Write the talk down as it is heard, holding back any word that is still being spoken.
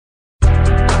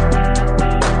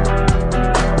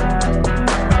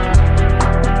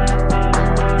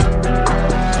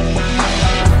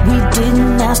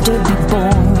just to be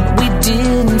born. We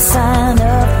didn't sign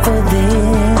up for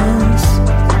this.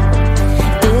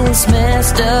 This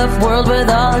messed up world with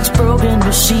all its broken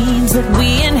machines that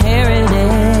we inherited.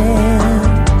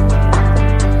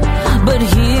 But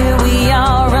here we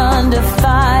are under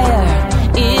fire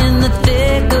in the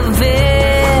thick of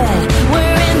it.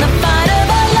 We're in the fight of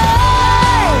our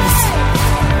lives.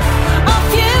 Our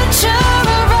future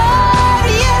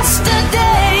arrived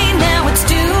yesterday. Now it's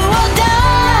do or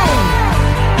die.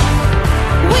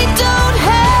 We don't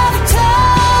have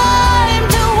time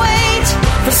to wait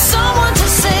for someone to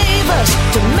save us,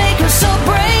 to make us or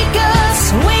break us.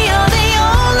 We are the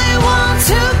only ones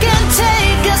who can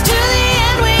take us to the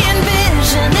end we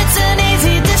envision. It's an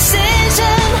easy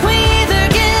decision. We either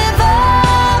give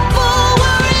up or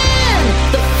we're in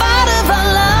the fight of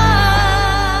our lives.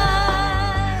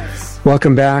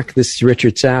 Welcome back. This is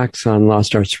Richard Sachs on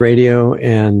Lost Arts Radio,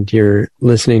 and you're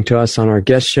listening to us on our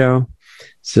guest show.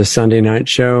 It's a Sunday night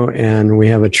show, and we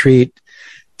have a treat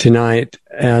tonight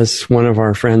as one of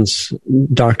our friends,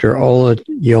 Dr. Olle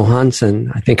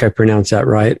Johansson, I think I pronounced that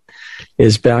right,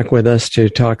 is back with us to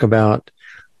talk about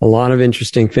a lot of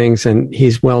interesting things. And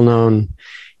he's well known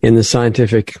in the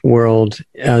scientific world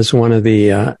as one of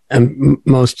the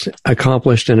most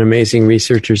accomplished and amazing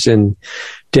researchers in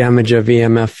damage of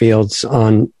EMF fields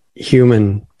on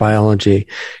human biology.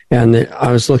 And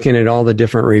I was looking at all the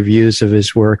different reviews of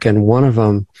his work, and one of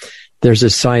them, there's a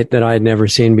site that I had never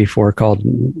seen before called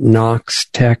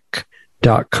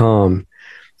noxtech.com.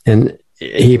 And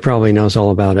he probably knows all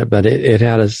about it, but it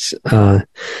had a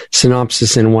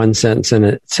synopsis in one sentence, and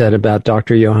it said about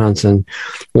Dr. Johansson,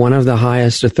 one of the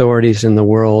highest authorities in the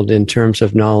world in terms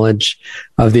of knowledge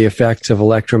of the effects of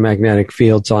electromagnetic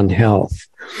fields on health.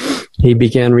 He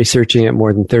began researching it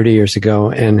more than 30 years ago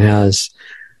and has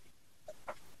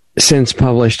since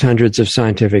published hundreds of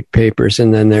scientific papers.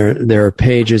 And then there are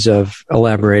pages of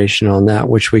elaboration on that,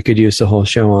 which we could use the whole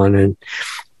show on. And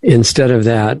instead of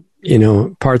that,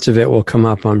 parts of it will come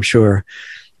up, I'm sure.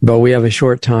 But we have a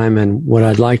short time, and what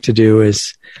I'd like to do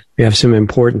is we have some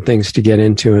important things to get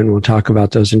into, and we'll talk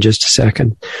about those in just a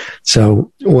second.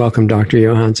 So welcome, Dr.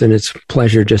 Johansson. It's a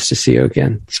pleasure just to see you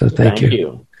again. So thank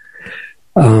you.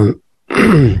 What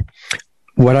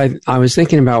I was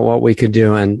thinking about what we could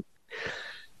do, and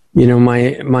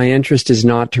my interest is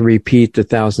not to repeat the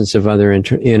thousands of other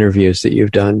interviews that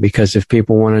you've done, because if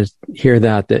people want to hear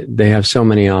that they have so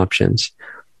many options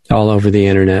all over the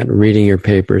internet, reading your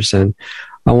papers, and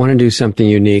I want to do something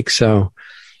unique. So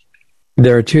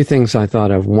there are two things I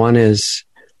thought of. One is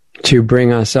to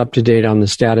bring us up to date on the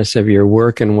status of your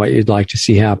work and what you'd like to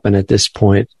see happen at this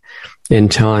point in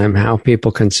time, how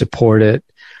people can support it,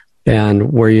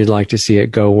 and where you'd like to see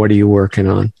it go. What are you working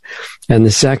on? And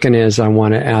the second is I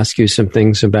want to ask you some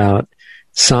things about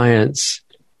science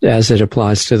as it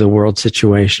applies to the world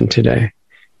situation today.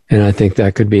 And I think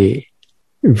that could be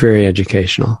very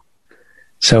educational.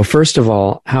 So first of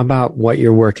all, how about what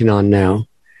you're working on now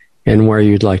and where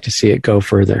you'd like to see it go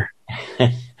further?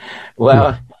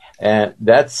 Well,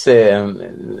 that's a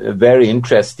very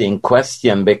interesting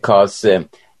question, because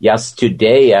just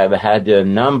today I've had a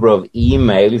number of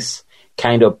emails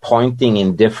kind of pointing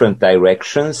in different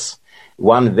directions.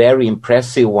 One very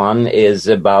impressive one is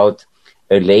about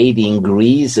a lady in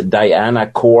Greece, Diana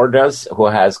Kordas, who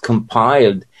has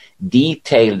compiled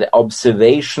detailed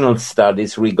observational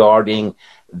studies regarding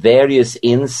various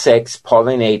insects,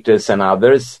 pollinators, and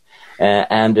others,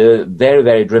 and a very,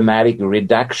 very dramatic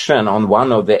reduction on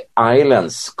one of the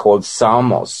islands called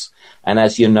Samos. And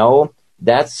as you know,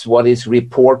 that's what is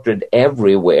reported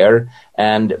everywhere.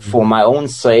 And for my own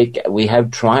sake, we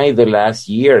have tried the last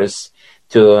years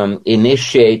to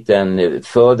initiate and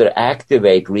further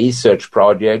activate research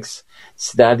projects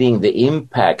studying the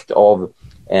impact of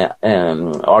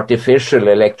artificial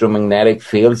electromagnetic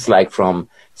fields, like from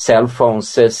cell phone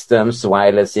systems,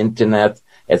 wireless internet,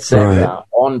 etc.,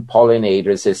 on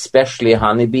pollinators, especially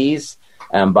honeybees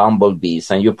and bumblebees.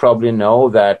 And you probably know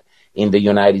that in the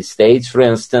United States, for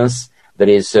instance, there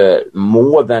is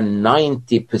more than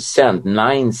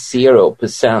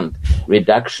 90%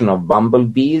 reduction of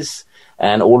bumblebees.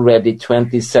 And already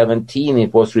 2017,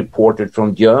 it was reported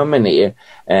from Germany,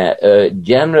 a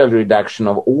general reduction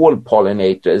of all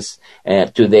pollinators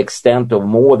to the extent of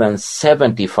more than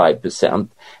 75%.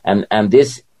 And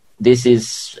this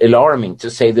is alarming, to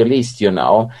say the least,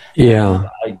 Yeah.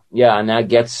 And I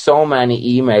get so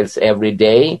many emails every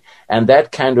day, and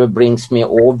that kind of brings me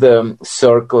all the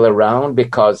circle around,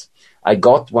 because I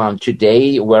got one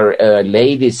today where a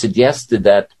lady suggested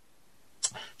that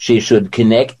she should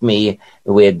connect me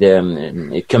with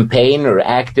a campaigner,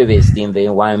 activist in the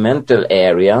environmental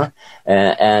area,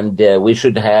 and we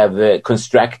should have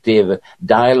constructive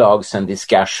dialogues and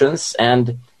discussions.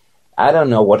 And I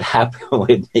don't know what happened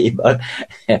with me, but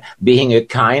being a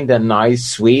kind and nice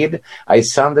Swede, I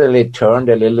suddenly turned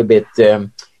a little bit,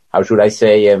 how should I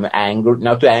say, angry,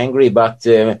 not angry, but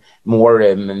more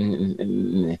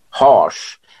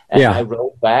harsh. And I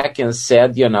wrote back and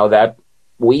said, that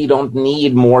we don't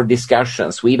need more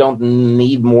discussions. We don't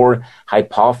need more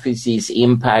hypotheses,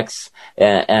 impacts,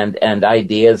 and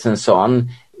ideas and so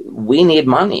on. We need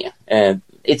money.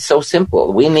 It's so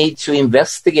simple. We need to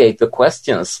investigate the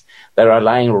questions that are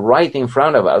lying right in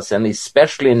front of us. And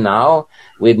especially now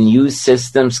with new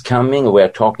systems coming, we're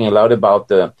talking a lot about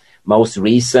the most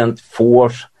recent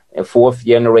fourth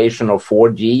generation or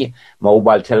 4G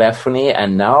mobile telephony.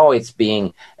 And now it's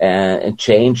being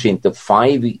changed into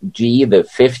 5G, the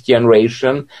fifth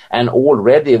generation. And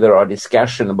already there are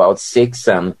discussions about 6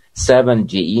 and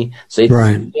 7G. So it's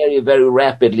very, very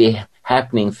rapidly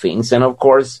happening things. And of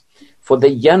course, for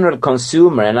the general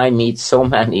consumer, and I meet so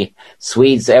many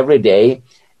Swedes every day,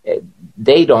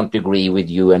 they don't agree with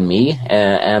you and me,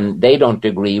 and they don't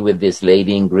agree with this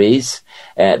lady in Greece.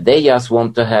 They just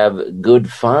want to have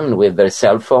good fun with their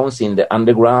cell phones in the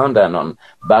underground and on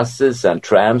buses and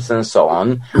trams and so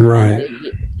on. Right.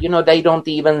 They don't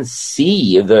even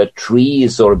see the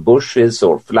trees or bushes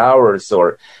or flowers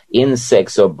or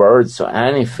insects or birds or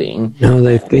anything. No,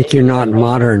 they think you're not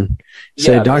modern.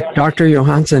 Say, Dr.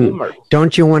 Johansson,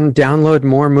 don't you want to download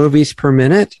more movies per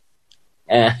minute?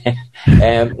 I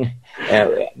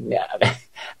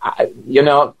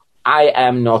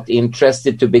am not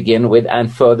interested to begin with. And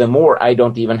furthermore, I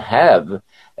don't even have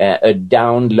a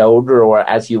downloader, or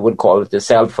as you would call it, a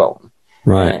cell phone.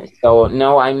 Right. So,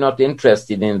 no, I'm not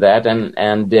interested in that.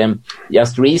 And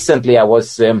just recently I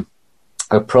was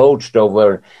approached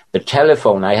over the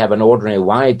telephone. I have an ordinary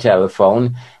wired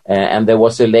telephone. And there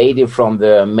was a lady from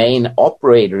the main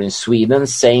operator in Sweden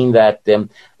saying that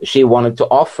she wanted to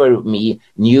offer me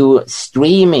new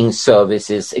streaming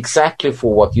services exactly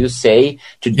for what you say,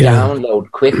 to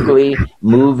download quickly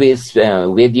movies,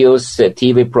 videos,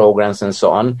 TV programs, and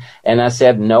so on. And I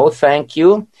said, no, thank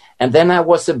you. And then I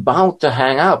was about to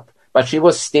hang up, but she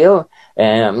was still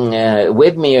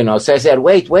with me, So I said,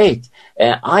 wait,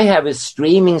 I have a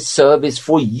streaming service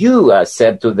for you, I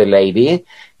said to the lady.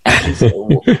 And she said,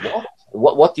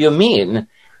 what do you mean?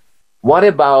 What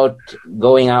about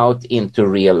going out into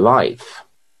real life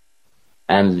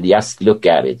and just look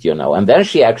at it, And then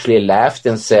she actually laughed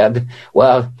and said,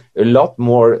 well, a lot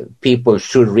more people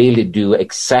should really do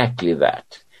exactly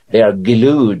that. They are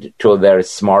glued to their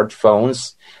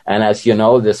smartphones. And as you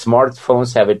know, the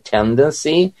smartphones have a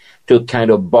tendency to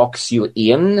kind of box you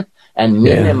in and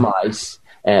minimize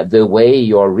the way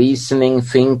you're reasoning,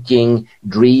 thinking,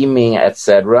 dreaming,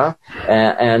 etc.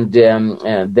 And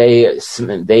they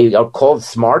are called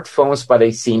smartphones, but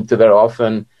they seem to very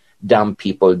often dumb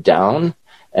people down.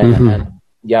 And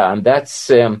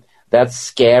that's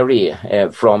scary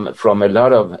from a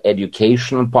lot of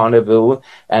educational point of view,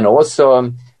 and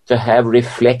also to have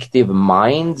reflective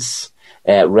minds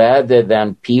rather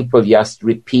than people just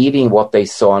repeating what they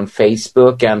saw on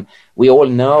Facebook. And we all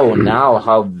know now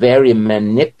how very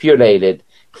manipulated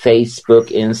Facebook,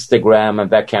 Instagram, and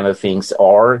that kind of things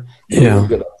are,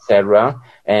 Google, etc.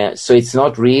 So it's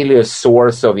not really a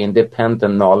source of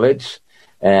independent knowledge.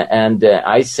 And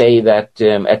I say that,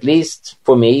 at least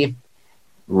for me,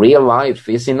 real life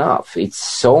is enough. It's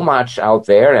so much out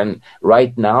there. And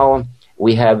right now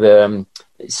we have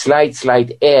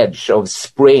slight edge of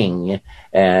spring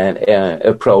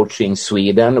approaching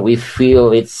Sweden. We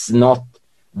feel it's not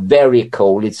very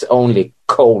cold. It's only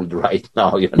cold right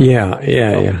now.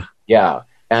 Yeah.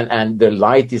 And the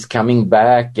light is coming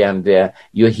back, and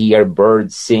you hear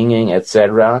birds singing,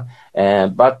 etc.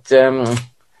 But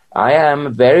I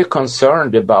am very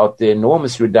concerned about the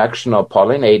enormous reduction of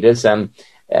pollinators, and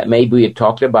maybe we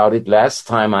talked about it last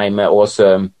time. I'm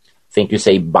also, think you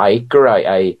say, biker.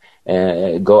 I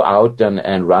go out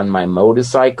and run my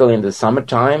motorcycle in the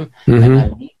summertime, and I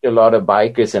meet a lot of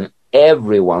bikers, and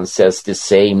everyone says the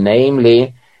same,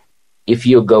 namely, if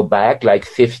you go back like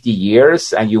 50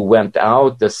 years and you went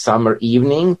out the summer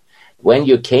evening, when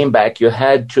you came back, you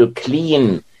had to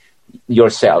clean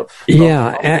yourself.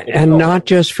 And not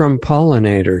just from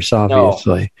pollinators,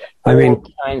 obviously. No, I mean,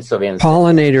 kinds of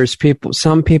pollinators,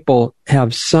 some people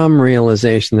have some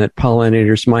realization that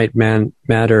pollinators might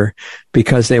matter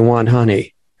because they want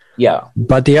honey. Yeah.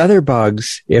 But the other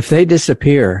bugs, if they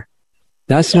disappear,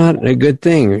 that's not a good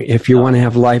thing if you want to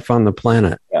have life on the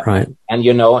planet, right? And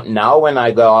now when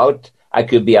I go out, I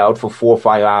could be out for 4 or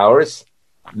 5 hours.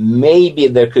 Maybe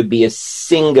there could be a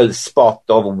single spot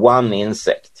of one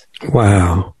insect.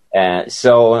 Wow.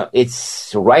 So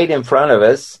it's right in front of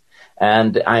us.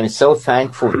 And I'm so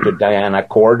thankful to Diana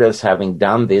Cordes having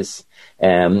done this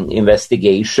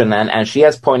investigation. And she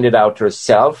has pointed out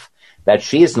herself that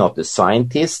she is not a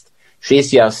scientist.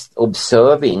 She's just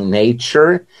observing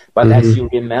nature. But as you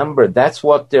remember, that's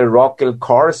what Rachel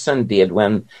Carson did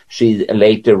when she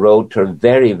later wrote her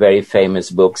very, very famous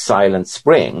book, Silent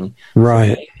Spring.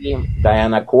 Right. So maybe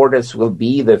Diana Cordes will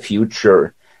be the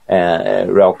future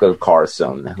Rachel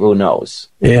Carson. Who knows?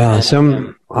 Yeah.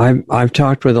 I've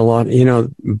talked with a lot,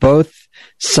 both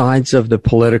sides of the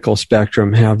political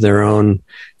spectrum have their own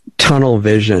tunnel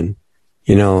vision,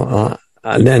 and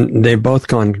then they've both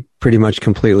gone pretty much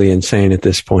completely insane at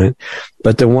this point.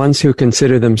 But the ones who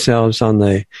consider themselves on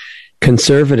the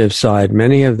conservative side,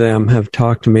 many of them have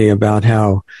talked to me about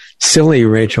how silly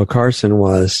Rachel Carson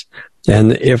was.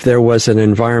 And if there was an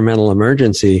environmental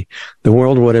emergency, the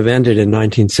world would have ended in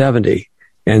 1970.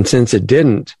 And since it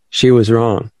didn't, she was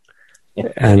wrong.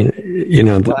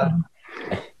 And, well,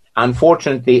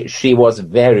 unfortunately, she was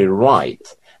very right.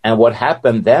 And what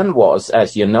happened then was,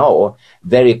 as you know,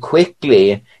 very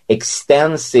quickly,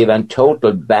 extensive and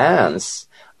total bans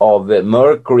of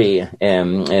mercury,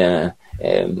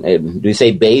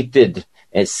 baited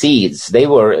seeds. They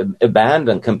were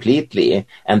abandoned completely.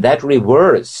 And that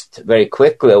reversed very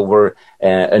quickly over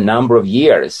a number of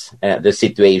years, the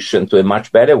situation to a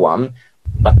much better one.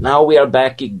 But now we are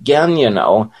back again,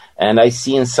 and I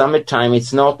see in summertime,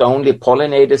 it's not only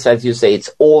pollinators, as you say, it's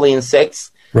all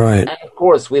insects. Right. And of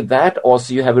course, with that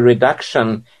also you have a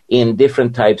reduction in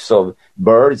different types of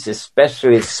birds,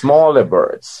 especially smaller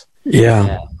birds.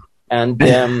 Yeah. And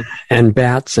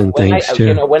bats and things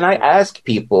too. When I ask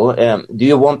people, do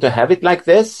you want to have it like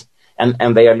this?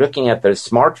 And they are looking at their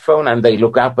smartphone and they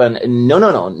look up and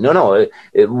no.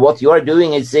 What you are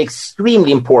doing is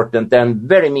extremely important and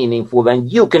very meaningful,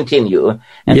 and you continue.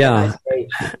 And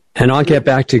and I'll get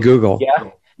back to Google.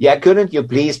 Yeah, couldn't you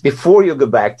please, before you go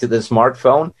back to the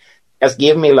smartphone, just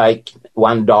give me like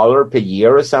 $1 per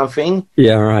year or something?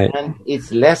 Yeah, right. And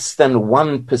it's less than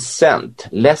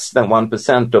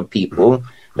 1% of people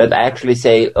that actually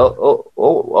say,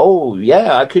 oh,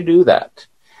 yeah, I could do that.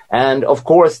 And of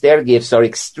course, their gifts are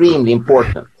extremely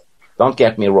important. Don't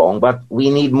get me wrong, but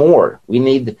we need more. We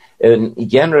need a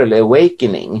general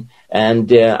awakening.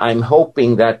 And I'm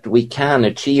hoping that we can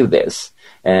achieve this.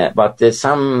 But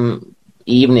some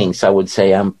evenings, I would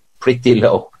say, I'm pretty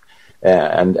low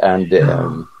and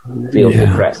feel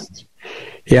depressed.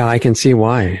 Yeah, I can see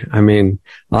why. I mean,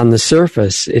 on the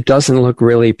surface, it doesn't look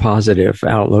really positive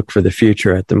outlook for the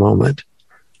future at the moment.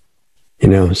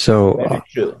 So... Very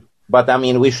true. But, I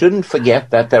mean, we shouldn't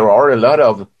forget that there are a lot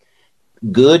of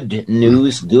good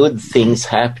news, good things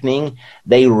happening.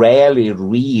 They rarely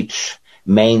reach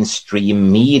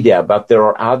mainstream media, but there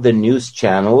are other news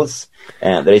channels.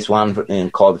 There is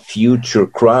one called Future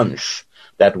Crunch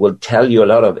that will tell you a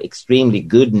lot of extremely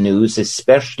good news,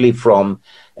 especially from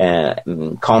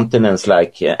continents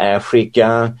like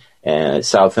Africa,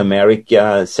 South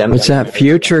America. Central What's that,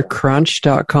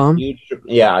 futurecrunch.com?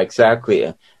 Yeah,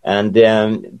 exactly. And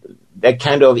they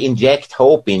kind of inject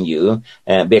hope in you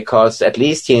because at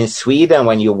least here in Sweden,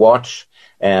 when you watch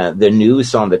the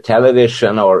news on the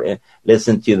television or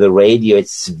listen to the radio,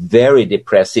 it's very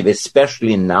depressive,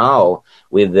 especially now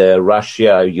with the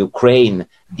Russia-Ukraine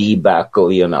debacle,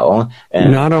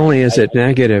 Not only is it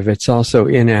negative, it's also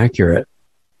inaccurate.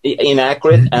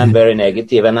 Inaccurate and very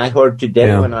negative. And I heard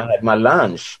today when I had my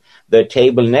lunch, the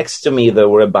table next to me, there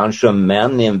were a bunch of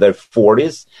men in their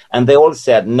 40s, and they all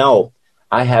said, no,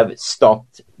 I have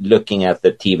stopped looking at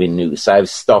the TV news. I've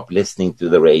stopped listening to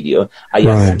the radio. I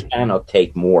just cannot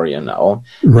take more,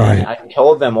 Right. And I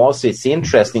told them also it's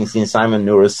interesting, since I'm a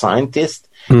neuroscientist,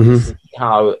 to see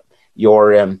how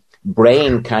your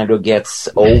brain kind of gets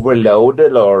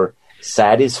overloaded or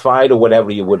satisfied or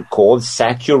whatever you would call,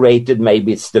 saturated,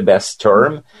 maybe it's the best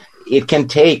term. It can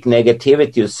take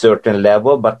negativity to a certain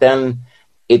level, but then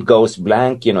it goes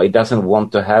blank, it doesn't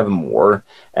want to have more.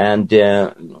 And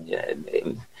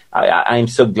I'm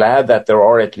so glad that there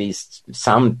are at least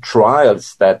some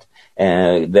trials that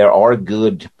there are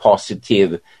good,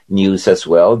 positive news as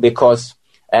well, because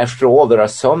after all, there are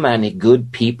so many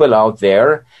good people out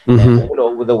there all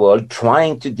over the world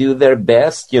trying to do their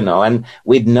best, and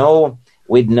with no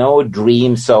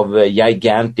dreams of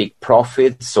gigantic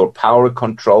profits or power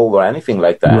control or anything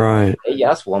like that. Right. They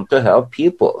just want to help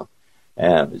people.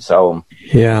 I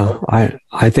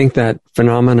think that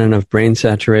phenomenon of brain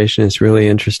saturation is really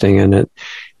interesting, and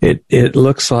it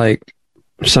looks like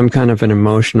some kind of an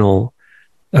emotional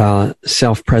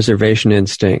self-preservation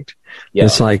instinct. Yeah.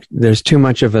 It's like there's too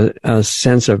much of a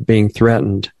sense of being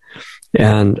threatened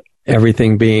and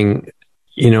everything being,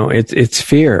 it's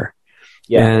fear.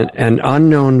 Yeah. And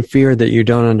unknown fear that you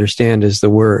don't understand is the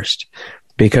worst,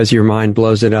 because your mind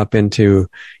blows it up into,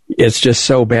 it's just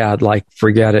so bad, like,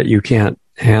 forget it, you can't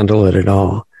handle it at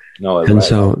all. No, and right.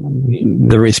 So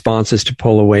the response is to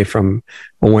pull away from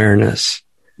awareness.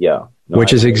 Yeah. No,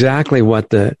 which is exactly what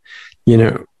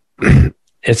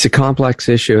it's a complex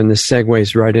issue, and this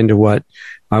segues right into what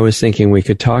I was thinking we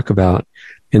could talk about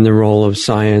in the role of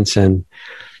science and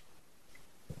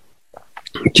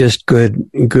just good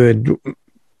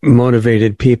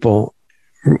motivated people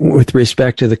with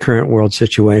respect to the current world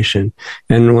situation.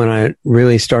 And when I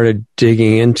really started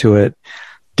digging into it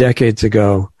decades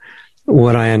ago,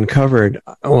 what I uncovered,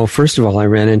 well, first of all, I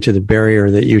ran into the barrier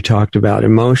that you talked about.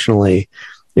 Emotionally,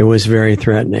 it was very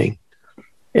threatening.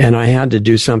 And I had to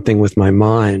do something with my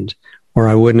mind, or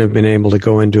I wouldn't have been able to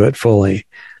go into it fully.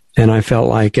 And I felt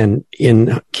like,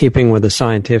 in keeping with a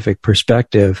scientific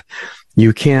perspective,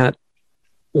 you can't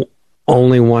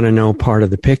only want to know part of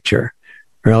the picture,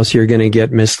 or else you're going to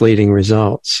get misleading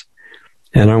results.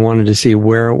 And I wanted to see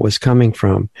where it was coming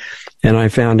from. And I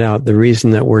found out the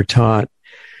reason that we're taught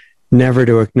never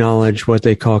to acknowledge what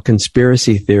they call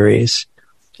conspiracy theories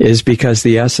is because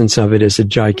the essence of it is a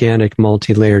gigantic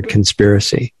multi-layered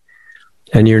conspiracy.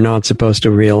 And you're not supposed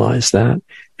to realize that.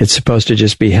 It's supposed to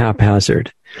just be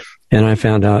haphazard. And I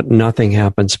found out nothing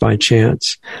happens by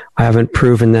chance. I haven't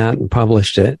proven that and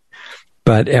published it,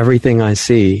 but everything I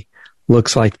see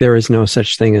looks like there is no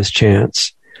such thing as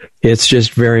chance. It's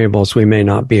just variables we may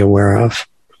not be aware of.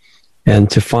 And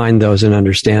to find those and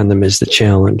understand them is the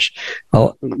challenge.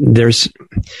 There's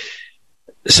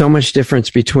so much difference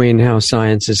between how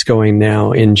science is going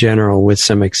now in general, with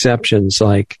some exceptions,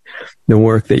 like the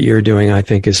work that you're doing, I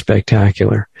think, is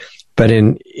spectacular. But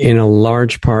in a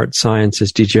large part, science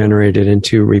has degenerated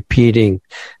into repeating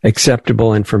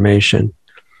acceptable information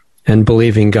and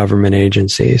believing government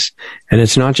agencies. And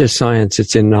it's not just science,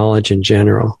 it's in knowledge in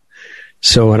general.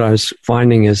 So what I was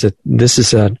finding is that this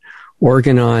is an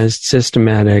organized,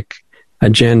 systematic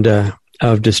agenda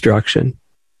of destruction.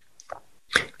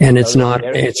 And it's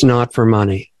not for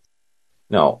money.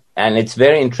 No. And it's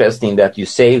very interesting that you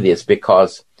say this,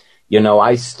 because,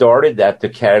 I started at the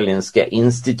Karolinska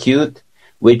Institute,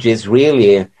 which is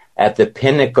really at the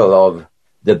pinnacle of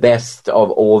the best of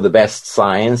all the best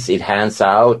science. It hands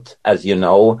out, as you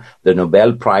know, the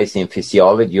Nobel Prize in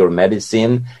Physiology or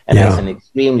Medicine, and has an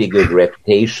extremely good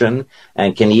reputation,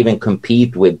 and can even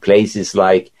compete with places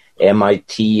like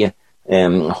MIT,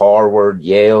 Harvard,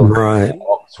 Yale, right,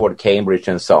 Oxford, Cambridge,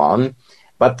 and so on.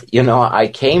 But, I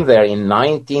came there in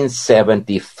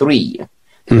 1973.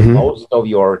 Mm-hmm. Most of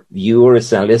your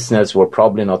viewers and listeners were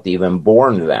probably not even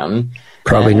born then.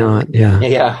 Probably not, yeah.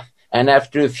 Yeah. And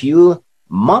after a few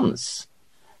months,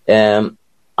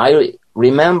 I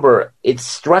remember it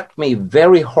struck me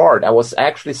very hard. I was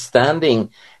actually standing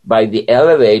by the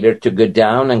elevator to go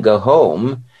down and go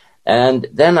home. And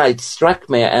then it struck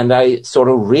me, and I sort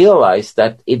of realized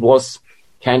that it was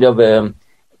kind of a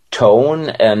tone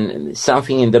and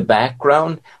something in the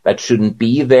background that shouldn't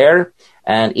be there.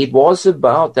 And it was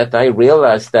about that I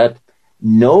realized that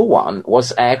no one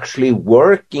was actually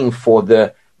working for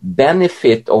the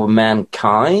benefit of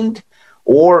mankind,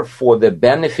 or for the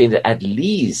benefit at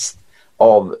least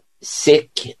of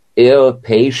sick, ill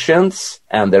patients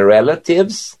and their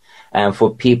relatives, and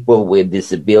for people with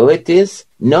disabilities.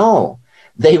 No,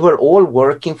 they were all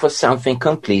working for something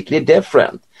completely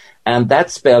different. And that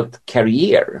spelled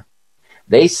career.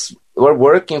 They were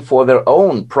working for their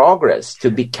own progress,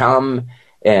 to become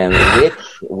rich,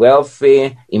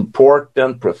 wealthy,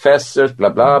 important professors, blah,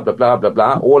 blah, blah, blah, blah,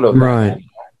 blah, all of right. that.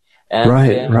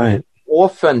 And, right.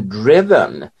 Often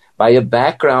driven by a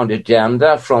background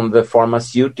agenda from the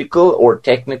pharmaceutical or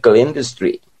technical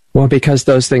industry. Well, because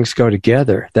those things go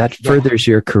together. That furthers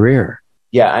your career.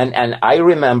 Yeah, and I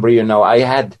remember, I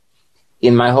had,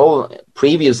 in my whole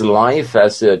previous life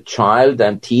as a child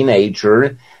and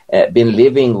teenager, been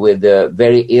living with a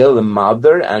very ill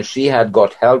mother, and she had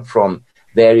got help from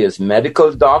various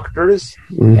medical doctors.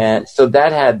 And so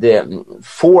that had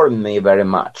formed me very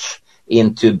much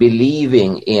into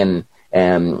believing in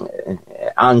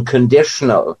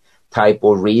unconditional type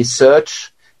of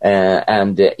research,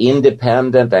 and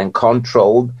independent and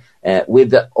controlled, with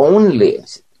the only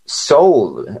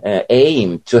sole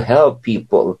aim to help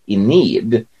people in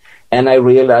need. And I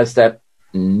realized that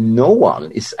no one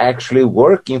is actually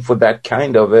working for that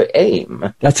kind of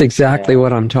aim. That's exactly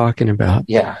what I'm talking about.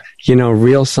 Yeah.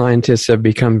 Real scientists have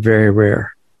become very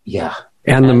rare. Yeah.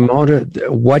 And the motive,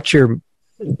 what you're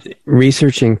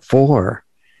researching for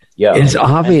is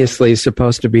obviously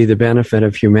supposed to be the benefit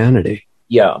of humanity.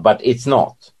 Yeah, but it's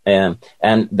not. And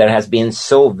there has been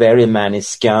so very many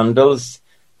scandals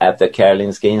at the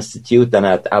Karolinska Institute and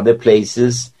at other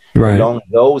places along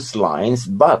those lines.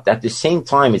 But at the same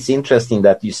time, it's interesting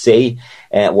that you say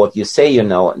what you say,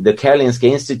 the Karolinska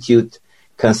Institute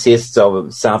consists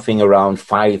of something around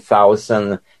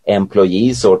 5,000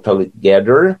 employees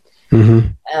altogether. Mm-hmm.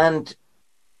 And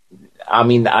I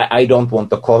mean, I don't want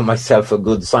to call myself a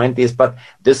good scientist, but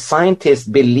the scientists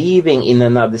believing in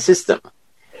another system.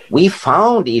 We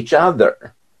found each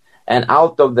other. And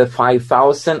out of the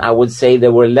 5,000, I would say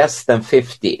there were less than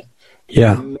 50.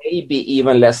 Yeah. Maybe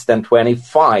even less than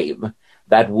 25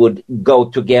 that would go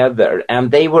together.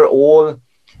 And they were all,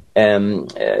 they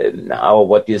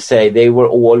were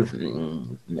all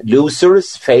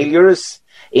losers, failures,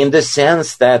 in the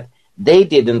sense that they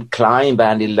didn't climb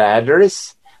any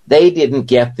ladders. They didn't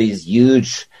get these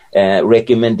huge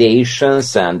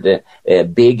recommendations and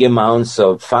big amounts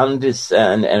of funds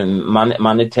and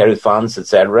monetary funds,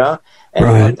 etc.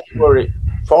 And they were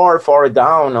far, far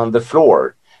down on the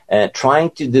floor, trying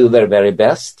to do their very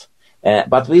best.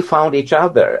 But we found each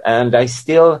other, and I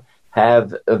still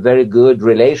have a very good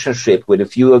relationship with a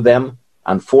few of them.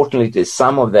 Unfortunately,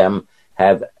 some of them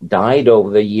have died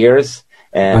over the years.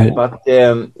 But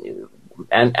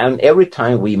every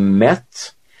time we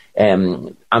met,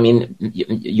 I mean,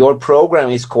 your program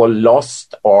is called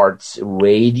Lost Arts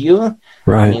Radio.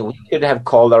 Right. I mean, we could have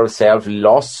called ourselves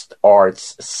Lost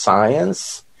Arts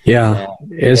Science. Yeah,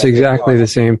 it's exactly the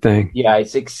same thing. Yeah,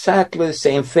 it's exactly the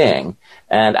same thing.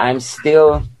 And I'm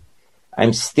still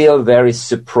very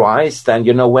surprised. And,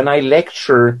 when I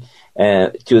lecture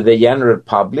to the general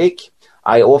public,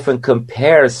 I often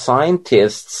compare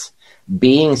scientists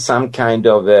being some kind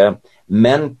of a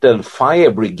mental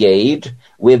fire brigade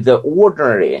with the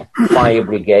ordinary fire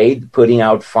brigade putting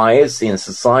out fires in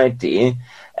society.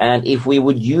 And if we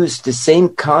would use the same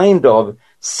kind of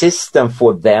system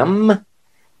for them,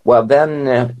 well,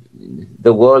 then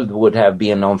the world would have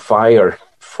been on fire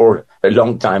for a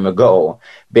long time ago.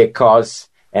 Because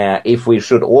if we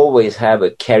should always have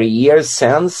a career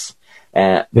sense,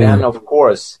 then, of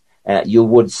course, you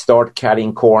would start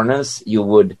cutting corners, you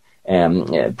would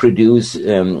produce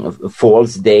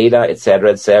false data,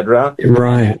 etc.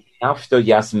 Right. I have to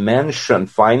just mention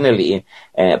finally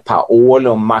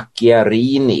Paolo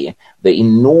Macchiarini, the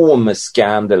enormous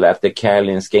scandal at the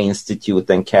Karolinska Institute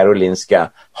and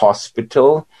Karolinska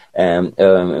Hospital,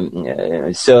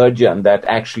 surgeon that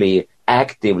actually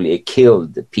actively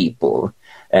killed people.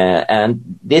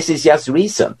 And this is just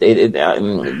recent.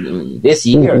 This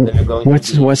year,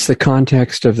 what's the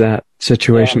context of that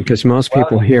situation? Because most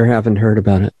people here haven't heard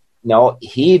about it. No,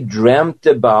 he dreamt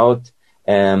about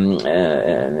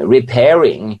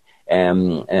repairing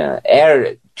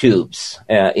air tubes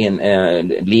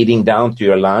leading down to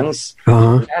your lungs,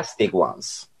 plastic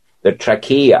ones, the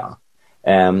trachea,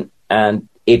 and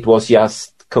it was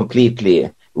just completely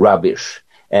rubbish.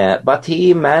 But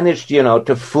he managed,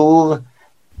 to fool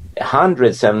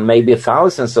hundreds and maybe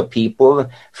thousands of people,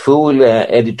 fool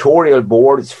editorial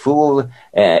boards, fool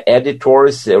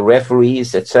editors,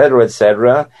 referees,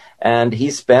 etc. And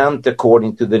he spent,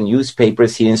 according to the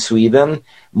newspapers here in Sweden,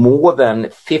 more than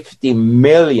 $50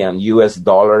 million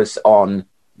on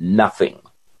nothing.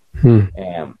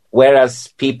 Whereas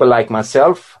people like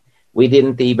myself, we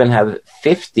didn't even have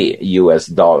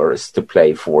 $50 to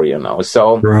play for,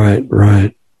 So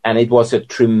right. And it was a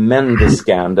tremendous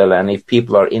scandal. And if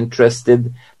people are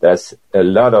interested, there's a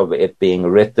lot of it being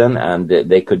written, and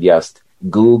they could just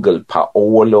Google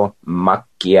Paolo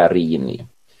Macchiarini.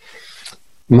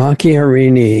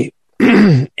 Macchiarini,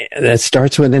 that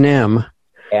starts with an M.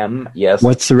 M, yes.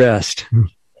 What's the rest?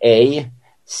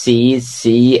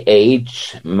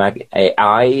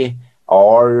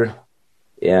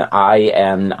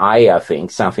 ACCHMacchiarini, I think,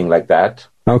 something like that.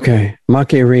 Okay,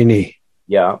 Macchiarini.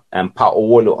 Yeah, and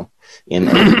Paolo.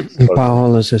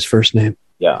 Paolo is his first name.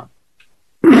 Yeah.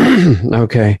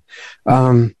 Okay.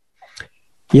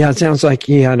 It sounds like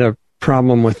he had a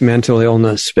problem with mental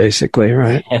illness, basically,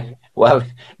 right? Well,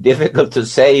 difficult to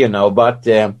say, but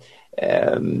that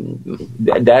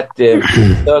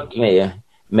certainly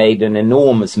made an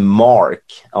enormous mark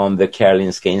on the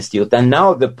Karolinska Institute. And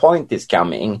now the point is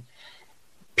coming.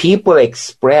 People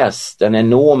expressed an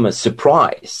enormous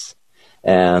surprise.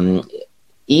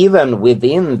 Even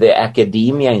within the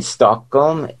academia in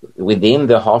Stockholm, within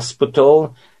the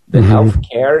hospital, the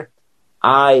healthcare,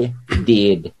 I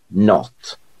did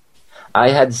not.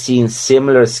 I had seen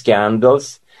similar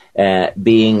scandals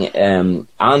being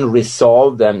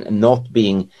unresolved and not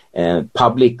being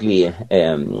publicly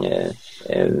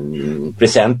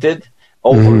presented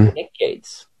over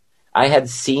decades. I had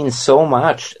seen so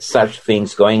much such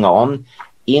things going on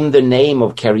in the name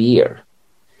of career,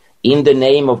 in the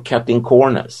name of cutting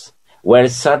corners, where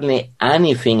suddenly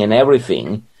anything and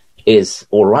everything is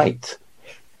all right.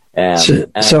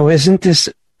 So isn't this,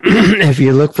 if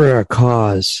you look for a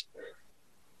cause,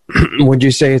 would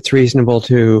you say it's reasonable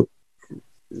to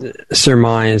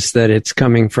surmise that it's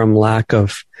coming from lack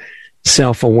of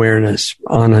self-awareness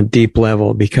on a deep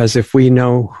level? Because if we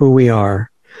know who we are,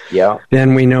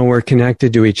 then we know we're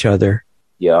connected to each other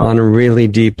on a really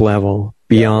deep level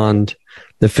beyond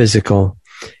the physical.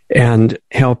 And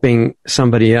helping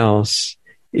somebody else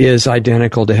is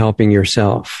identical to helping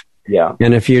yourself.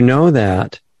 And if you know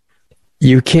that,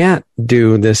 you can't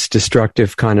do this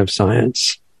destructive kind of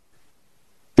science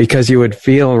because you would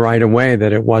feel right away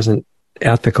that it wasn't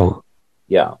ethical.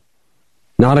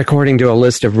 Not according to a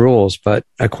list of rules, but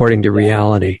according to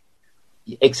reality.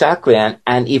 Exactly.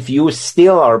 And if you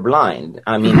still are blind,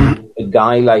 I mean, a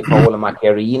guy like Olle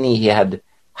Johansson, he had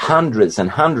hundreds and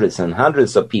hundreds and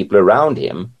hundreds of people around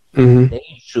him.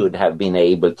 They should have been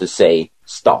able to say,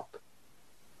 stop.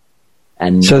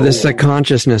 And so this is a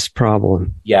consciousness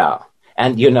problem.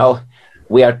 And, you know,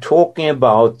 we are talking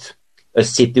about a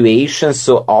situation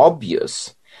so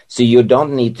obvious. So you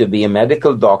don't need to be a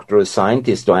medical doctor or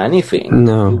scientist or anything.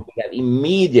 You have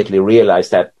immediately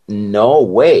realized that no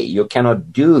way, you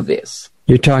cannot do this.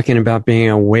 You're talking about being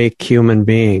an awake human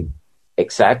being.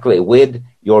 Exactly, with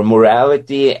your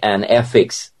morality and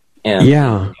ethics.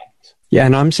 Yeah,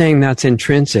 and I'm saying that's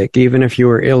intrinsic. Even if you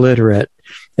were illiterate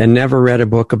and never read a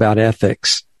book about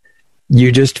ethics,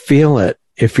 you just feel it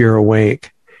if you're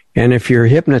awake. And if you're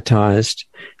hypnotized,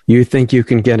 you think you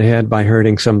can get ahead by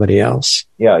hurting somebody else.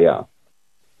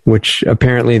 Which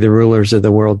apparently the rulers of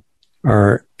the world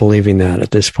are believing that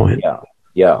at this point.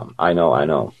 I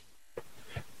know.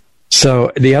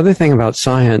 So the other thing about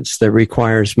science that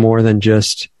requires more than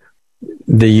just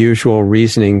the usual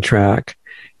reasoning track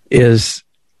is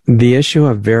the issue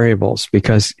of variables,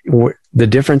 because the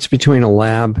difference between a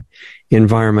lab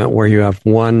environment where you have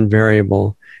one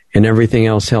variable and everything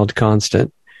else held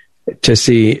constant to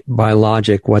see by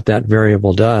logic what that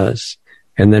variable does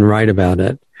and then write about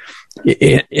it.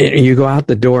 You go out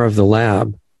the door of the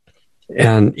lab,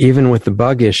 and even with the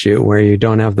bug issue where you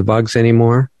don't have the bugs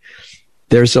anymore,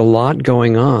 there's a lot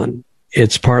going on.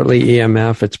 It's partly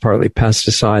EMF, it's partly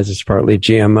pesticides, it's partly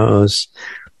GMOs,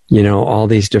 you know, all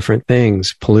these different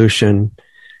things, pollution.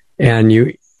 And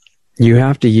you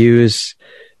have to use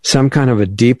some kind of a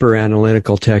deeper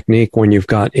analytical technique when you've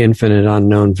got infinite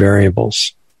unknown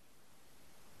variables.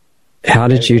 How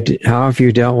have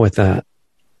you dealt with that?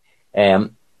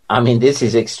 I mean, this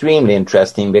is extremely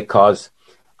interesting because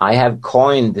I have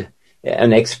coined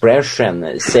an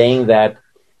expression saying that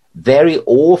very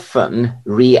often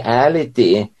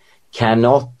reality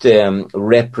cannot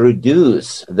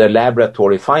reproduce the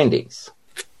laboratory findings.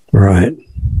 Right.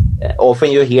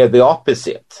 Often you hear the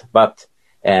opposite, but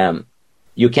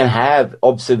you can have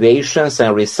observations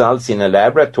and results in a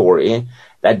laboratory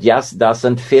that just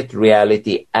doesn't fit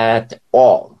reality at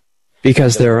all.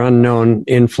 Because there are unknown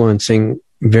influencing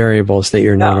variables that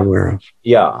you're not aware of.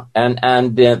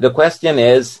 And the question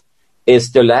is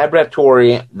the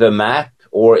laboratory the map,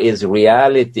 or is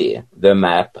reality the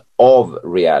map of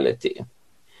reality?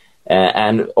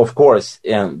 And of course,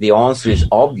 the answer is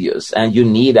obvious. And you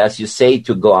need, as you say,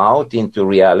 to go out into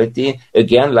reality,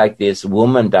 again, like this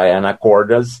woman, Diana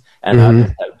Cordes, and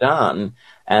others have done,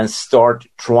 and start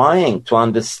trying to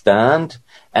understand.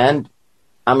 And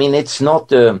I mean, it's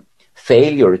not a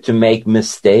failure to make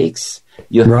mistakes.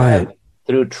 You have,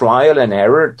 through trial and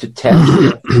error, to test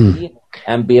it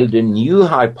and build a new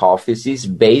hypothesis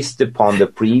based upon the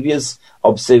previous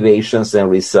observations and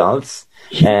results.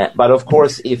 But of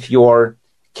course, if you're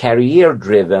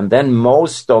career-driven, then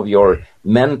most of your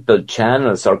mental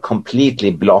channels are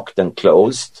completely blocked and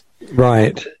closed.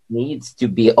 Right. Needs to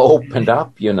be opened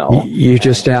up, you know. You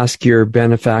just ask your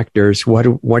benefactors, what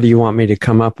do you want me to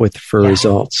come up with for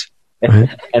results? Right?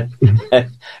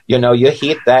 You know, you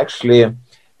hit actually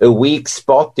a weak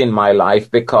spot in my life,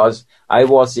 because I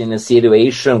was in a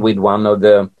situation with one of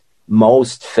the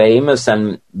most famous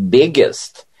and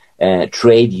biggest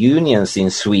trade unions in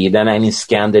Sweden and in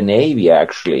Scandinavia,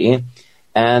 actually.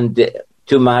 And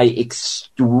to my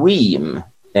extreme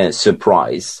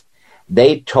surprise,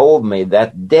 they told me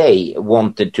that they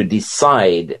wanted to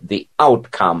decide the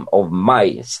outcome of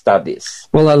my studies.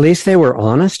 Well, at least they were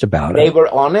honest about it. They were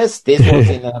honest. This was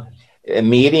in a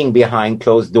meeting behind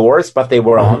closed doors, but they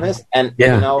were honest. And, you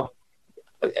know,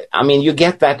 I mean, you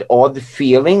get that odd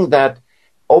feeling that,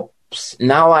 oops,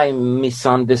 now I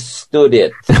misunderstood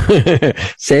it.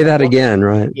 Say that again,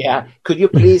 right? Yeah. Could you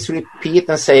please repeat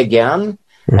and say again?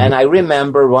 And I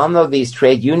remember one of these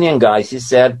trade union guys, he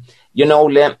said, you know,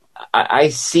 I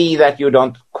see that you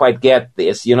don't quite get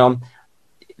this. You know,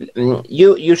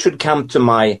 you should come to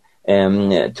my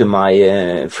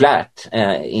flat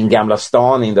in Gamla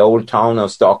Stan in the old town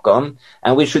of Stockholm,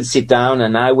 and we should sit down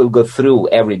and I will go through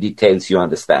every details you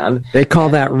understand. They call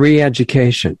that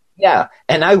re-education. Yeah,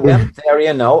 and I went there,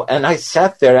 you know, and I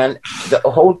sat there and the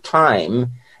whole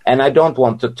time, and I don't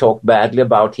want to talk badly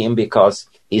about him because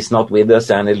he's not with us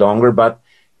any longer, but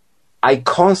I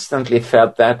constantly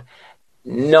felt that,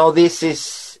 no, this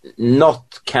is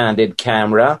not candid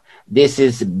camera. This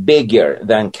is bigger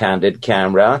than candid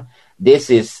camera.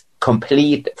 This is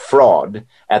complete fraud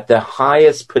at the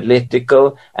highest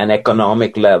political and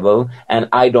economic level, and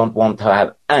I don't want to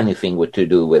have anything to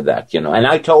do with that, you know. And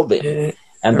I told him,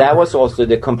 and that was also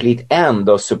the complete end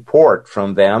of support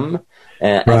from them,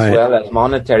 as well as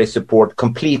monetary support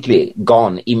completely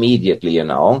gone immediately, you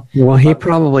know. Well, he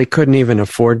probably couldn't even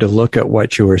afford to look at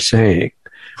what you were saying,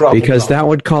 because that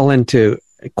would call into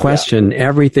question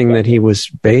everything that he was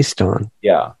based on.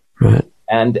 Yeah. Right.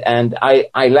 And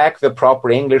I lack the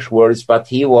proper English words, but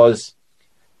he was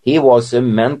a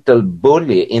mental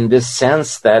bully in the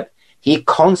sense that he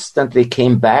constantly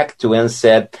came back to and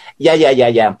said,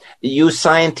 yeah. You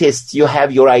scientists, you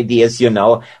have your ideas, you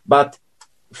know, but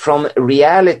from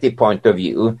reality point of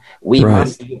view, we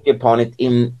must look upon it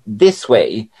in this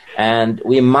way, and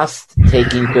we must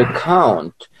take into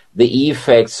account the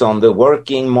effects on the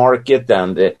working market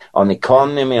and on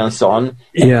economy and so on.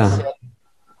 And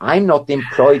I'm not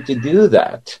employed to do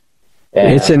that.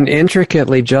 It's an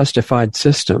intricately justified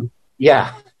system.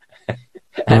 Yeah.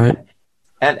 And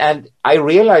I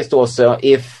realized also,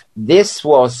 if this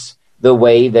was the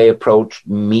way they approached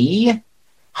me,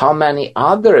 how many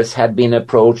others had been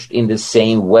approached in the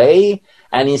same way,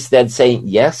 and instead saying,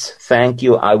 yes, thank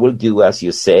you, I will do as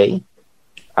you say.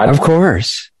 Of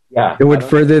course. Yeah. It would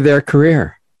further their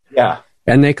career. Yeah.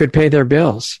 And they could pay their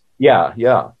bills. Yeah.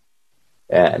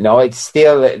 No, it's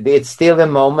still a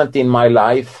moment in my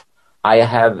life I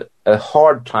have a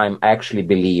hard time actually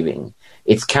believing.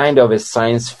 It's kind of a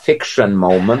science fiction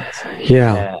moment.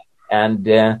 Yeah.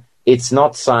 And it's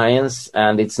not science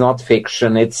and it's not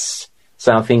fiction. It's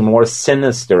something more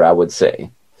sinister, I would say.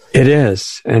 It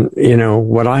is. And, you know,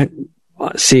 what I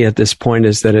see at this point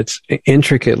is that it's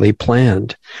intricately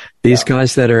planned. These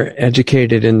guys that are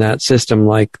educated in that system,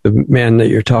 like the man that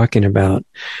you're talking about,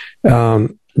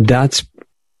 that's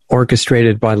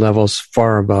orchestrated by levels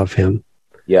far above him.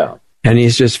 Yeah. And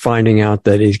he's just finding out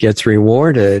that he gets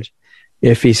rewarded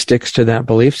if he sticks to that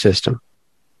belief system.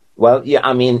 Well, yeah,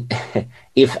 I mean,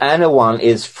 if anyone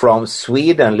is from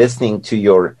Sweden listening to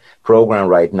your program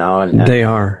right now, and they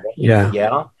are,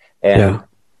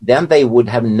 then they would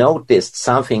have noticed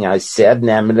something I said,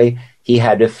 namely, he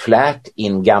had a flat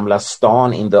in Gamla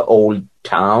Stan in the old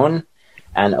town,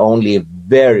 and only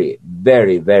very,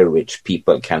 very, very rich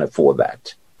people can afford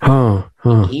that.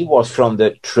 He was from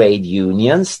the trade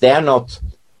unions. They're not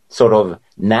sort of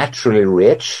naturally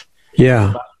rich.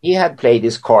 Yeah. But he had played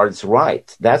his cards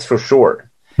right. That's for sure.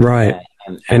 Right.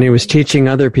 And he was teaching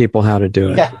other people how to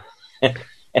do it. Yeah.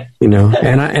 You know,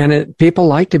 and people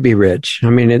like to be rich. I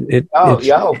mean,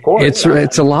 of course.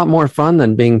 It's a lot more fun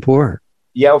than being poor.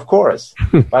 Yeah, of course.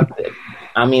 But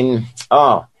I mean,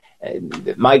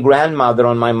 my grandmother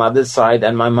on my mother's side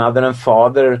and my mother and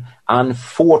father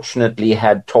unfortunately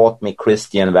had taught me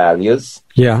Christian values.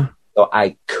 Yeah. So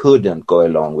I couldn't go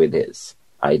along with his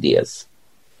ideas.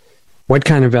 What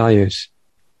kind of values?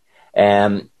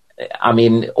 I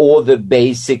mean, all the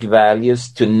basic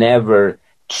values to never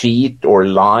cheat or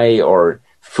lie or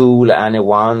fool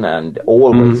anyone, and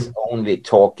always only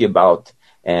talk about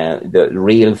the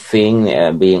real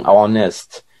thing, being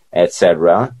honest,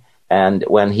 etc. And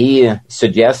when he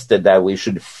suggested that we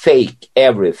should fake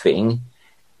everything,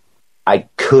 I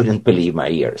couldn't believe my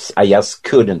ears. I just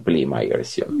couldn't believe my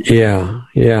ears.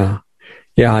 Yeah.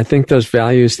 I think those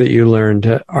values that you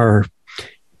learned are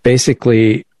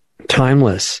basically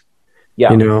timeless.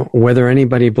 Yeah. You know, whether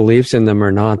anybody believes in them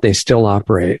or not, they still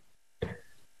operate.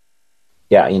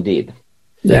 Yeah, indeed.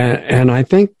 And I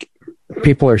think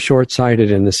people are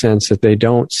short-sighted in the sense that they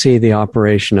don't see the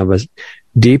operation of a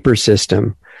deeper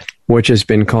system, which has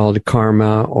been called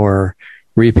karma or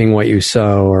reaping what you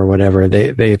sow or whatever.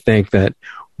 They think that,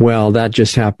 well, that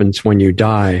just happens when you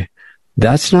die.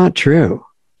 That's not true.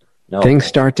 No. Things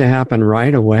start to happen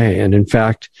right away. And in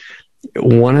fact,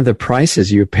 one of the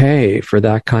prices you pay for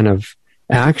that kind of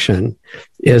action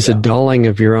is a dulling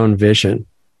of your own vision.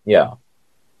 Yeah.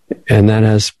 And that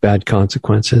has bad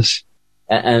consequences.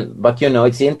 But,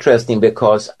 it's interesting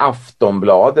because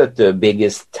Aftonbladet, the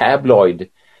biggest tabloid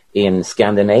in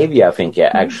Scandinavia, I think,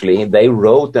 actually, they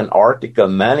wrote an article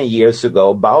many years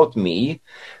ago about me.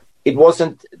 It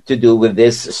wasn't to do with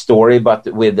this story,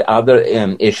 but with other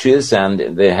issues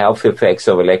and the health effects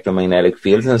of electromagnetic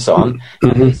fields and so on. Mm-hmm.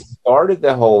 And they started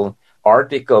the whole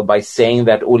article by saying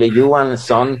that Olle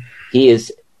Johansson, he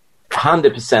is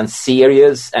 100%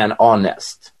 serious and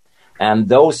honest. And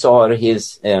those are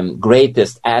his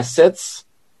greatest assets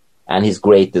and his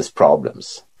greatest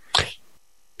problems.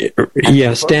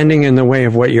 Yeah, standing in the way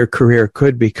of what your career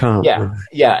could become. Yeah.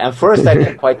 And first I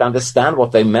didn't quite understand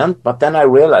what they meant, but then I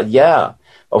realized,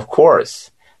 of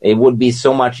course, it would be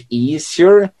so much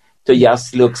easier to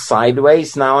just look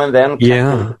sideways now and then.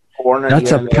 Yeah,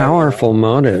 that's a powerful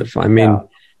motive. I mean,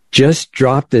 just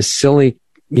drop this silly,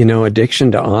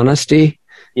 addiction to honesty,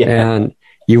 and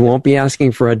you won't be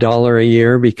asking for $1 a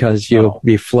year because you'll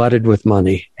be flooded with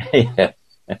money.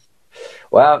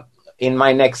 Well, in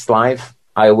my next life,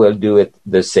 I will do it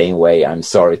the same way, I'm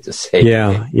sorry to say.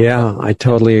 Yeah, I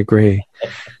totally agree.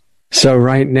 So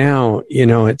right now,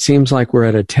 it seems like we're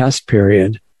at a test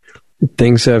period.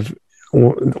 Things have,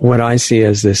 what I see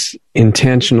as this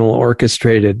intentional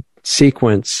orchestrated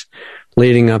sequence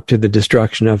leading up to the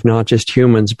destruction of not just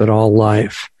humans, but all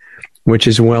life, which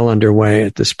is well underway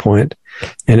at this point.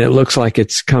 And it looks like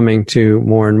it's coming to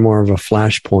more and more of a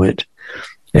flashpoint.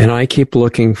 And I keep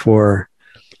looking for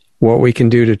what we can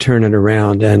do to turn it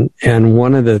around. And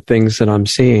one of the things that I'm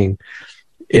seeing,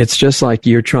 it's just like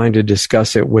you're trying to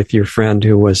discuss it with your friend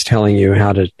who was telling you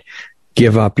how to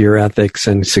give up your ethics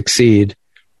and succeed.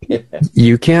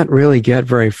 You can't really get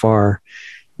very far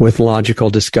with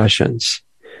logical discussions.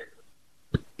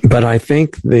 But I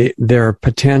think there are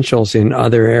potentials in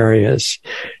other areas,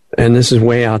 and this is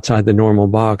way outside the normal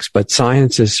box, but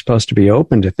science is supposed to be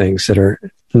open to things that are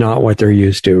not what they're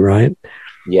used to, right?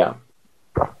 Yeah.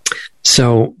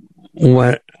 So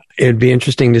it'd be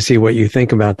interesting to see what you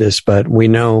think about this, but we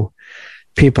know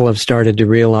people have started to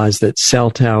realize that cell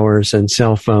towers and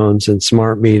cell phones and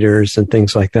smart meters and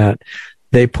things like that,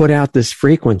 they put out this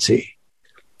frequency.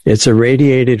 It's a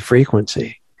radiated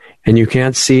frequency, and you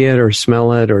can't see it or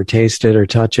smell it or taste it or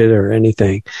touch it or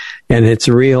anything. And it's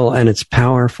real and it's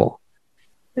powerful.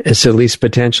 It's at least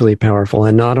potentially powerful,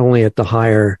 and not only at the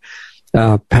higher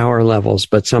power levels,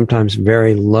 but sometimes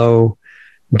very low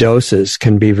doses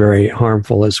can be very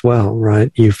harmful as well,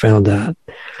 right? You found that.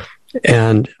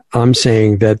 And I'm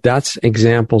saying that that's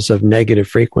examples of negative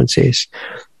frequencies.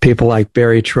 People like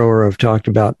Barry Trower have talked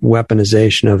about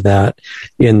weaponization of that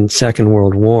in Second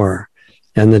World War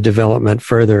and the development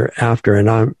further after. And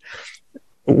I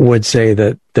would say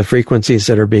that the frequencies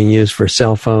that are being used for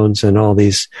cell phones and all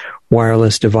these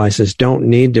wireless devices don't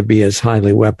need to be as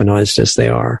highly weaponized as they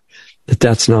are.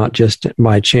 That's not just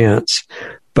by chance.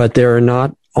 But there are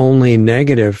not only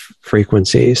negative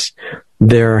frequencies,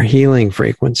 there are healing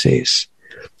frequencies.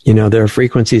 There are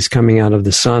frequencies coming out of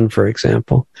the sun, for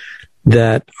example,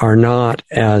 that are not,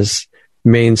 as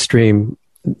mainstream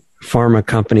pharma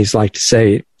companies like to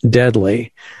say,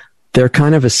 deadly. They're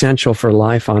kind of essential for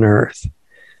life on Earth.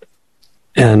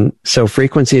 And so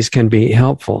frequencies can be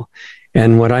helpful.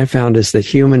 And what I found is that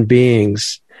human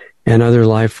beings and other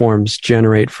life forms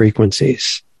generate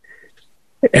frequencies.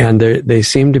 And they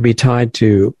seem to be tied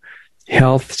to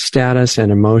health status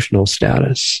and emotional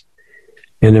status.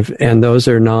 And those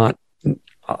are not,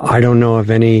 I don't know of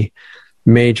any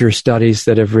major studies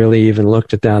that have really even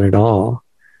looked at that at all.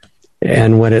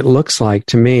 And what it looks like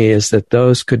to me is that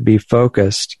those could be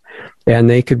focused, and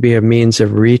they could be a means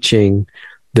of reaching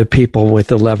the people with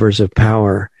the levers of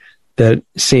power that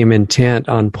seem intent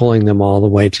on pulling them all the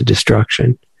way to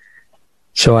destruction.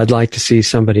 So I'd like to see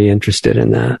somebody interested in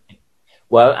that.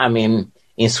 Well, I mean,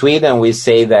 in Sweden, we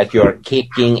say that you're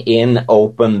kicking in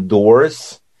open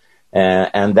doors.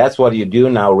 And that's what you do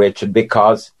now, Richard,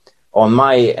 because on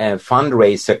my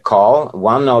fundraiser call,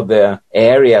 one of the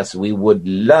areas we would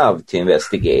love to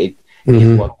investigate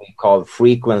is what we call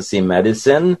frequency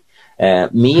medicine,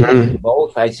 meaning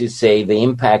both, as you say, the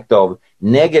impact of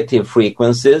negative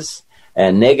frequencies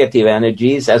and negative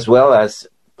energies, as well as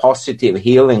positive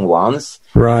healing ones.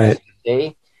 Right.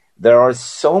 There are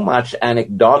so much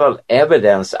anecdotal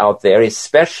evidence out there,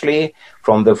 especially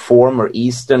from the former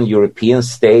Eastern European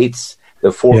states,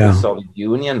 the former Soviet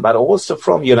Union, but also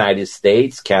from United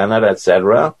States, Canada,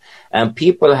 etc. And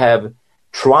people have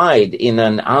tried in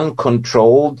an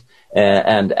uncontrolled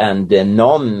and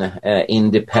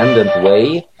non-independent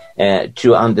way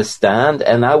to understand.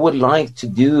 And I would like to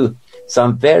do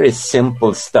some very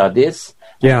simple studies.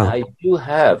 Yeah. I do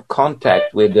have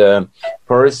contact with a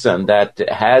person that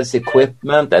has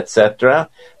equipment, etc.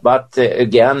 But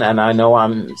again, and I know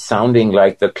I'm sounding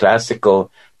like the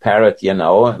classical parrot,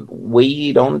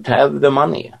 we don't have the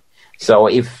money. So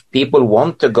if people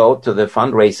want to go to the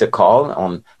fundraiser call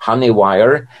on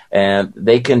Honeywire,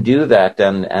 they can do that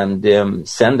and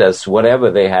send us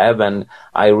whatever they have. And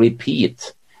I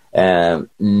repeat,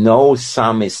 no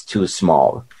sum is too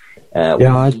small.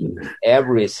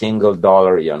 Every single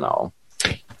dollar,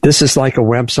 This is like a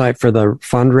website for the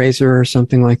fundraiser or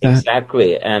something like that?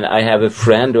 Exactly. And I have a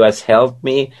friend who has helped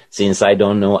me, since I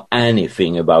don't know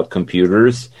anything about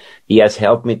computers. He has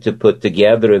helped me to put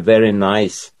together a very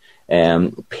nice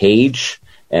page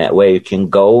where you can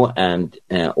go and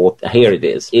here it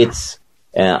is. It's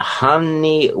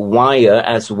honeywire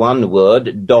as one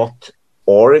word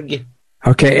 .org.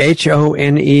 Okay,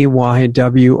 HONEYWIRE.org.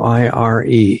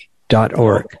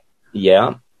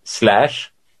 Yeah,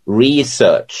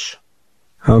 /research.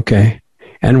 Okay,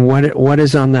 and what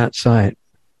is on that site?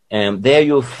 There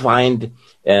you'll find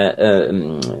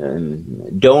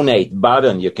donate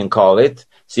button, you can call it.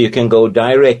 So you can go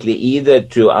directly either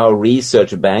to our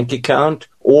research bank account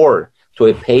or to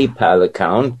a PayPal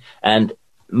account. And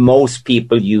most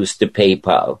people use the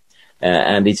PayPal.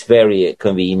 And it's very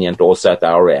convenient also at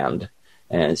our end.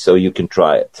 And so you can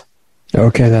try it.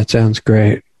 Okay, that sounds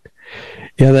great.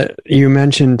 Yeah, that you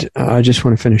mentioned, I just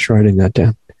want to finish writing that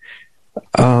down.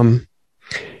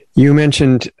 You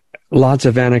mentioned lots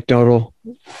of anecdotal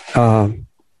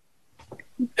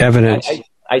evidence.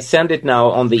 I send it now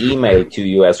on the email to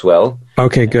you as well.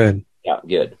 Okay, good. Yeah,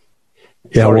 good.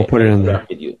 Yeah, we'll put it in there.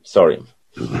 Sorry.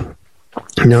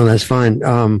 No, that's fine.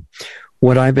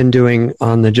 What I've been doing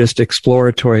on the just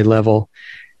exploratory level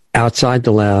outside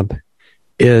the lab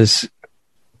is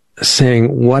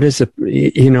saying,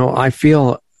 I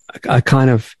feel a kind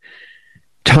of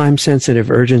time-sensitive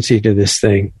urgency to this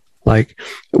thing. Like,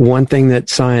 one thing that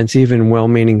science, even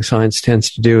well-meaning science,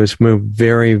 tends to do is move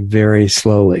very, very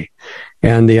slowly.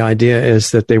 And the idea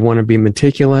is that they want to be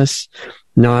meticulous,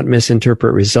 not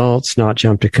misinterpret results, not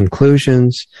jump to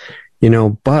conclusions,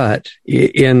 but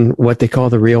in what they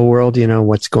call the real world,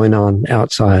 what's going on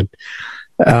outside,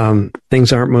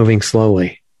 things aren't moving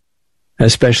slowly,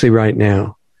 especially right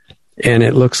now. And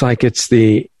it looks like it's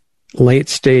the late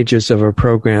stages of a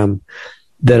program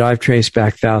that I've traced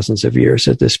back thousands of years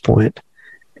at this point.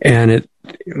 And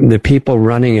the people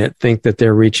running it think that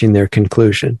they're reaching their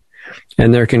conclusion.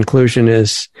 And their conclusion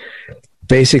is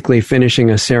basically finishing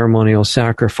a ceremonial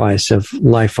sacrifice of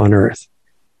life on Earth,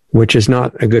 which is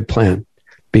not a good plan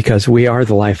because we are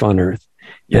the life on Earth.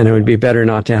 And it would be better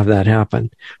not to have that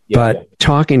happen. Yeah. But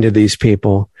talking to these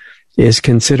people is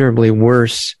considerably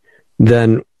worse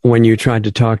than when you tried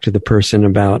to talk to the person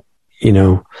about,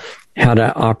 how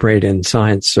to operate in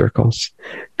science circles,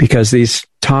 because these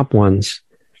top ones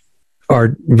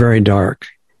are very dark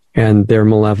and they're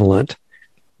malevolent.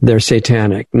 They're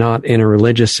satanic, not in a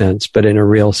religious sense, but in a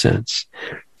real sense.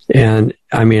 And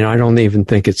I don't even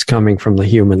think it's coming from the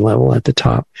human level at the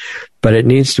top, but it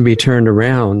needs to be turned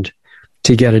around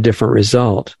to get a different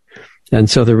result. And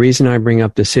so the reason I bring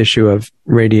up this issue of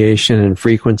radiation and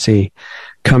frequency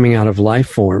coming out of life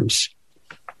forms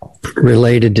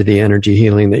related to the energy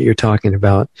healing that you're talking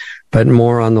about, but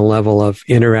more on the level of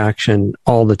interaction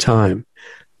all the time,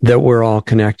 that we're all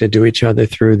connected to each other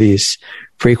through these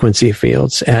frequency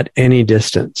fields at any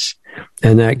distance.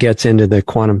 And that gets into the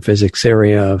quantum physics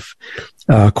area of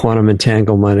quantum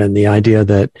entanglement and the idea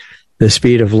that the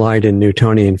speed of light in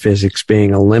Newtonian physics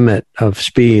being a limit of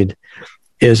speed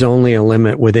is only a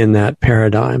limit within that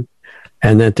paradigm,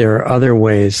 and that there are other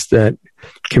ways that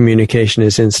communication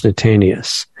is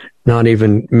instantaneous, not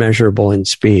even measurable in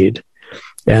speed,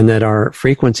 and that our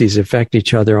frequencies affect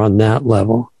each other on that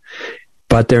level,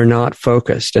 but they're not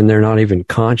focused and they're not even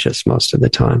conscious most of the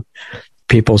time.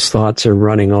 People's thoughts are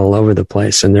running all over the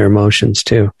place, and their emotions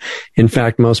too. In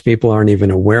fact, most people aren't even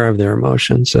aware of their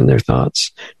emotions and their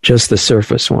thoughts, just the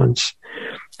surface ones.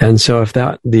 And so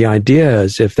the idea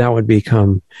is if that would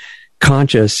become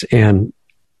conscious and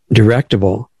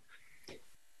directable,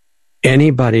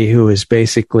 anybody who is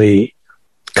basically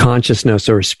consciousness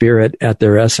or spirit at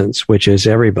their essence, which is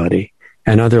everybody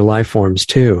and other life forms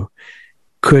too,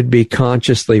 could be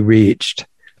consciously reached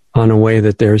on a way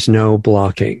that there's no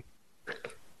blocking.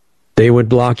 They would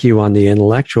block you on the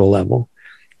intellectual level,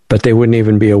 but they wouldn't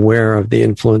even be aware of the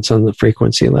influence on the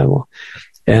frequency level.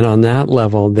 And on that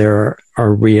level, there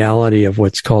are reality of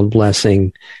what's called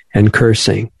blessing and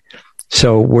cursing.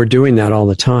 So we're doing that all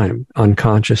the time,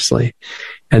 unconsciously.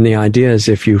 And the idea is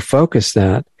if you focus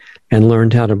that and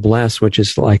learned how to bless, which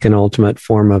is like an ultimate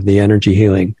form of the energy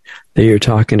healing that you're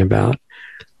talking about,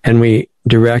 and we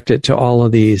direct it to all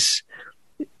of these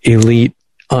elite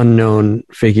unknown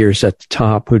figures at the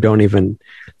top who don't even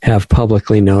have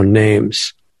publicly known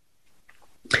names,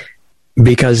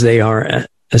 because they are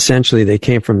essentially, they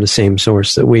came from the same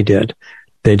source that we did.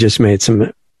 They just made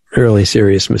some early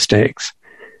serious mistakes,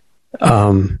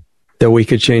 that we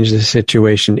could change the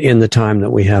situation in the time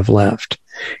that we have left.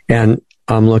 And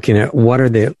I'm looking at what are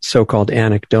the so-called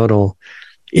anecdotal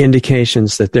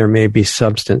indications that there may be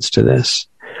substance to this.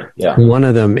 Yeah. One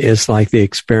of them is like the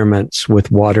experiments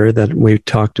with water that we've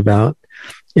talked about.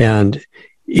 And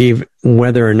even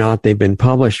whether or not they've been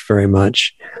published very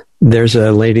much, there's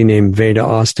a lady named Veda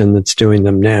Austin that's doing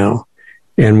them now.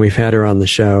 And we've had her on the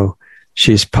show.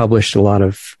 She's published a lot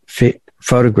of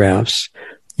photographs.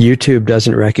 YouTube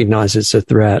doesn't recognize it's a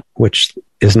threat, which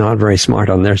is not very smart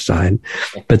on their side,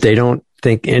 but they don't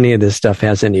think any of this stuff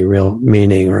has any real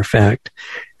meaning or effect.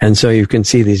 And so you can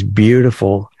see these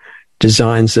beautiful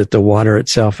designs that the water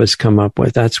itself has come up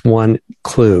with. That's one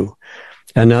clue.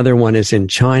 Another one is in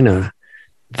China.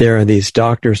 There are these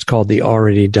doctors called the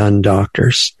already done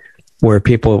doctors, where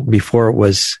people, before it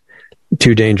was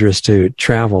too dangerous to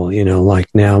travel, like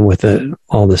now with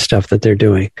all the stuff that they're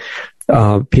doing,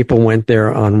 people went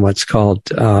there on what's called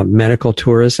medical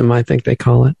tourism, I think they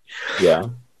call it. Yeah.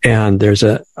 And there's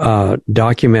a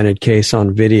documented case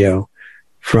on video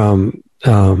from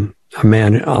a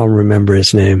man, I'll remember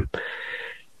his name,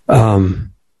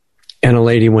 and a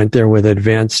lady went there with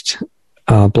advanced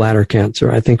bladder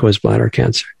cancer. I think it was bladder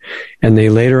cancer. And they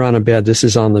laid her on a bed. This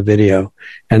is on the video.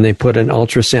 And they put an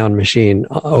ultrasound machine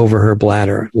over her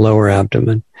bladder, lower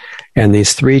abdomen. And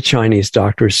these 3 Chinese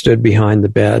doctors stood behind the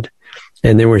bed.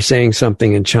 And they were saying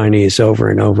something in Chinese over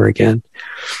and over again.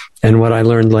 And what I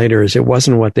learned later is it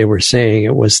wasn't what they were saying.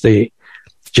 It was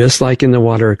just like in the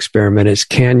water experiment, is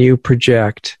can you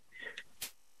project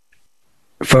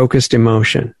focused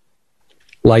emotion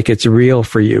like it's real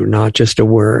for you, not just a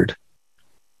word?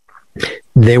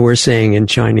 They were saying in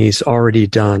Chinese, already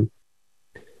done.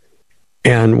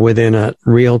 And within a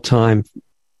real-time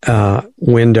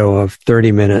window of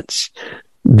 30 minutes,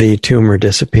 the tumor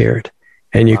disappeared.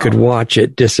 And you could watch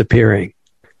it disappearing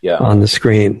on the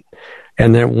screen.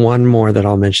 And then one more that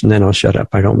I'll mention, then I'll shut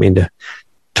up. I don't mean to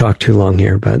talk too long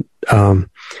here, but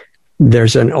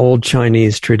there's an old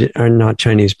Chinese, not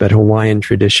Chinese, but Hawaiian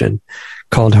tradition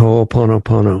called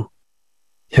Ho'oponopono.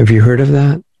 Have you heard of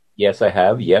that? Yes, I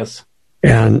have. Yes.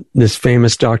 And this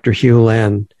famous Dr. Hugh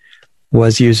Lan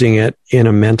was using it in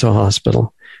a mental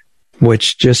hospital,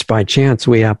 which just by chance,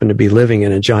 we happen to be living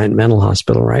in a giant mental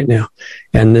hospital right now.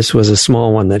 And this was a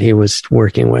small one that he was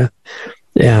working with.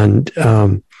 And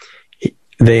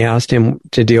they asked him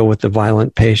to deal with the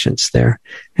violent patients there.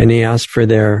 And he asked for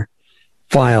their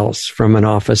files from an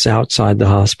office outside the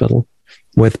hospital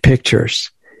with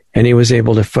pictures. And he was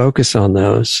able to focus on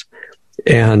those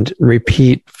and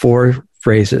repeat 4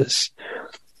 phrases.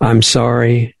 I'm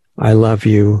sorry, I love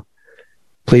you,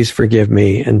 please forgive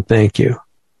me, and thank you.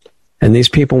 And these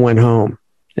people went home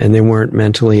and they weren't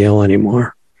mentally ill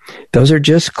anymore. Those are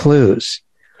just clues.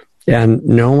 And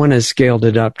no one has scaled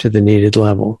it up to the needed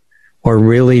level or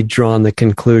really drawn the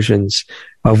conclusions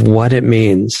of what it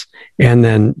means and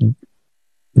then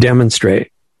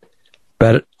demonstrate.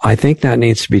 But I think that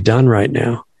needs to be done right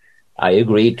now. I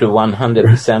agree to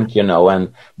 100%,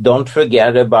 and don't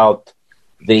forget about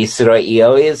the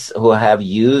Israelis who have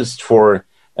used for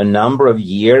a number of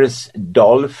years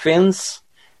dolphins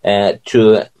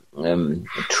to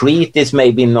treat is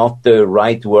maybe not the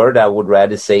right word. I would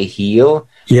rather say heal.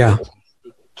 Yeah.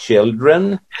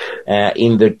 Children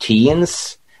in their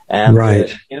teens. And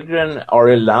right. Children are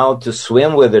allowed to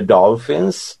swim with the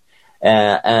dolphins.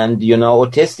 And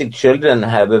autistic children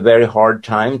have a very hard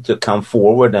time to come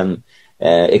forward and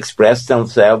express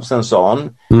themselves and so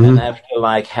on. Mm-hmm. And after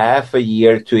like half a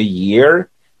year to a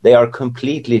year, they are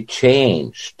completely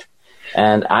changed.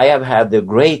 And I have had the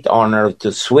great honor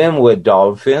to swim with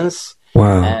dolphins.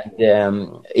 Wow.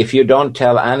 And if you don't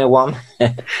tell anyone...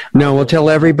 No, we'll tell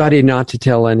everybody not to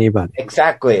tell anybody.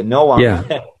 Exactly. No one. Yeah.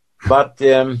 But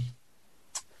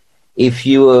if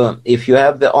you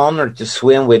have the honor to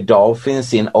swim with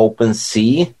dolphins in open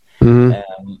sea,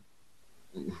 mm-hmm.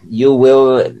 You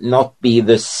will not be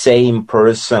the same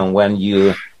person when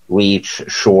you reach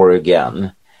shore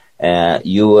again.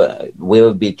 You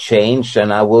will be changed,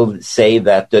 and I will say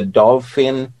that the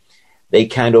dolphin, they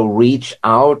kind of reach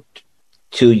out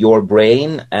to your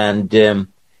brain and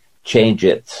change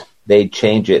it. They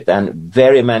change it, and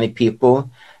very many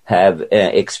people have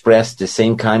expressed the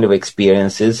same kind of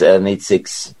experiences, and it's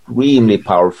extremely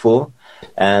powerful.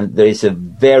 And there is a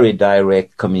very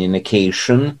direct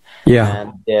communication.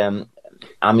 Yeah. And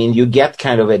I mean, you get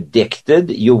kind of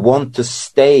addicted. You want to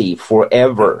stay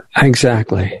forever.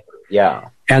 Exactly. Yeah.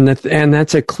 And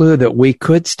that's a clue that we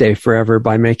could stay forever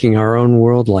by making our own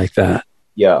world like that.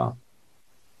 Yeah.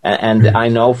 And I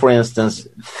know, for instance,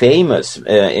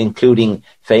 including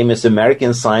famous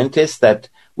American scientists that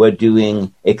were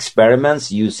doing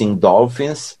experiments using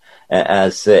dolphins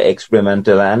as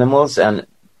experimental animals. And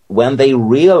when they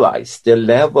realized the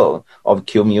level of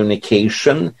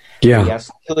communication, they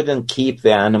just couldn't keep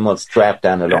the animals trapped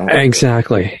any longer.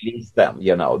 Exactly. Release them,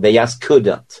 they just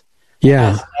couldn't.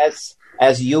 Yeah.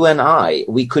 As you and I,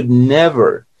 we could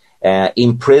never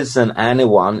imprison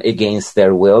anyone against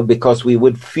their will because we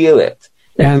would feel it.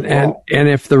 And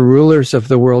if the rulers of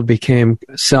the world became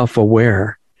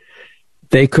self-aware,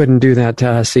 they couldn't do that to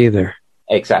us either.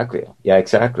 Exactly. Yeah,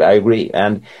 exactly. I agree.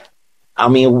 And I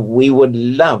mean, we would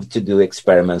love to do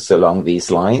experiments along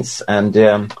these lines. And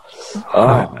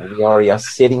we are just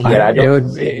sitting here. I don't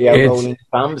think we are rolling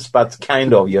thumbs, but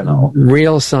kind of,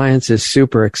 Real science is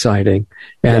super exciting.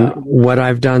 And what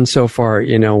I've done so far,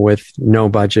 with no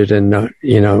budget and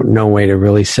no way to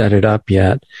really set it up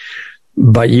yet,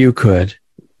 but you could,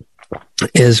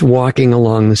 is walking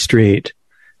along the street,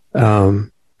 and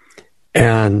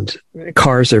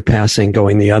cars are passing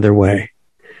going the other way,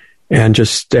 and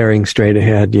just staring straight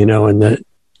ahead, in the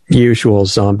usual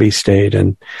zombie state,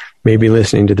 and maybe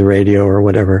listening to the radio or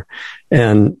whatever.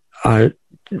 And I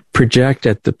project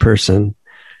at the person,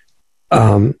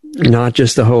 not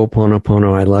just the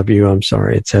ho'oponopono, I love you, I'm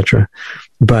sorry, etc.,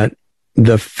 but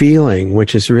the feeling,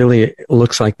 which is really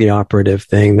looks like the operative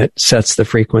thing that sets the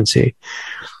frequency.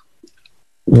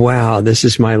 Wow, this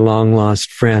is my long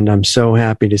lost friend. I'm so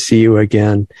happy to see you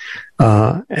again.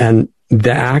 And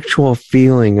the actual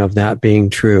feeling of that being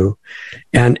true.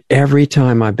 And every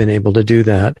time I've been able to do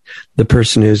that, the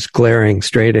person who's glaring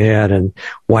straight ahead and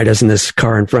why doesn't this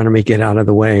car in front of me get out of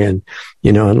the way? And,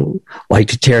 and like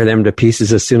to tear them to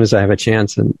pieces as soon as I have a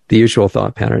chance, and the usual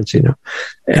thought patterns,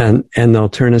 and they'll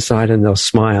turn aside and they'll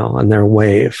smile and they'll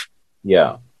wave.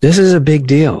 Yeah. This is a big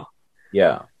deal.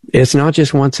 Yeah. It's not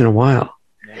just once in a while.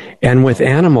 And with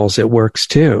animals, it works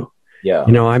too. Yeah.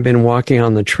 I've been walking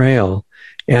on the trail,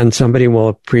 and somebody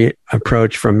will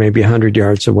approach from maybe 100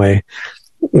 yards away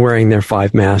wearing their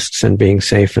 5 masks and being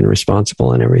safe and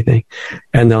responsible and everything.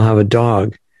 And they'll have a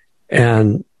dog.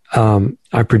 And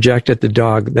I project at the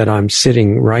dog that I'm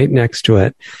sitting right next to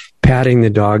it, patting the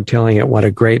dog, telling it what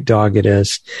a great dog it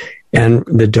is. And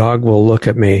the dog will look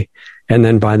at me. And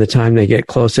then by the time they get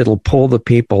close, it'll pull the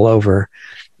people over,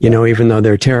 even though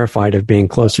they're terrified of being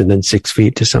closer than 6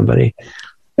 feet to somebody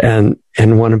and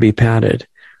want to be patted.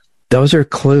 Those are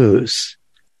clues.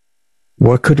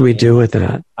 What could we do with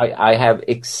that? I have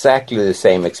exactly the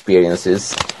same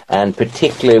experiences, and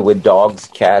particularly with dogs,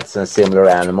 cats, and similar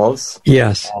animals.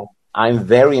 Yes. I'm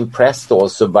very impressed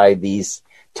also by these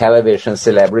television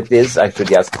celebrities. I should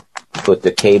just put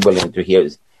the cable into here.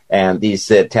 And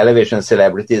these television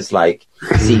celebrities like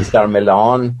Cesar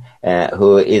Millan,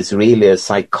 who is really a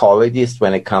psychologist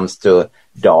when it comes to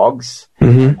dogs.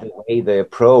 Mm-hmm. The way they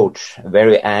approach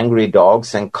very angry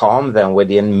dogs and calm them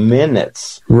within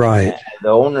minutes. Right. The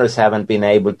owners haven't been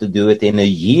able to do it in a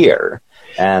year.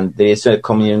 And there is a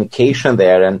communication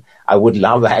there. And I would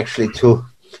love actually to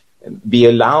be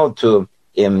allowed to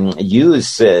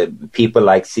use people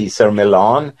like Cesar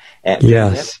Millan and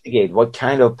investigate what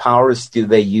kind of powers do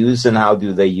they use and how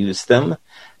do they use them.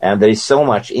 And there is so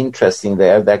much interesting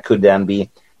there that could then be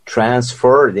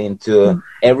transferred into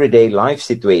everyday life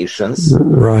situations.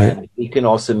 Right. And we can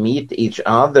also meet each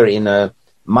other in a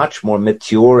much more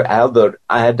mature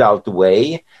adult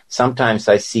way. Sometimes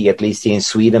I see, at least in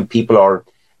Sweden, people are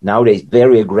nowadays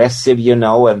very aggressive,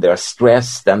 and they're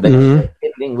stressed and they're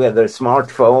fiddling with their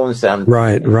smartphones,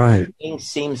 and things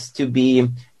seems to be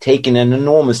taking an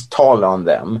enormous toll on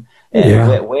them.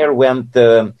 Where went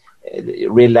the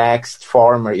relaxed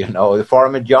farmer, the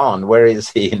farmer John? Where is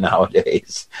he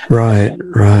nowadays?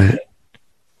 Right.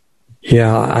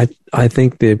 Yeah, I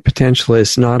think the potential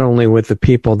is not only with the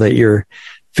people that you're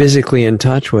physically in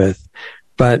touch with,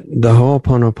 but the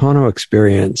Ho'oponopono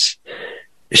experience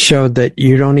showed that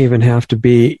you don't even have to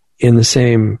be in the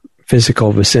same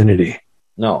physical vicinity.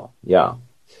 No, yeah.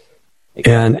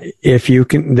 Exactly. And if you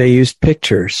can, they used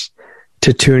pictures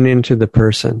to tune into the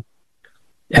person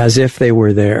as if they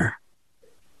were there,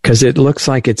 because it looks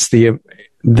like it's the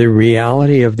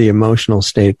reality of the emotional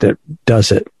state that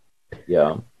does it.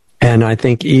 Yeah. And I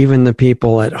think even the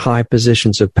people at high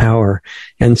positions of power,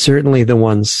 and certainly the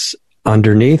ones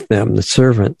underneath them, the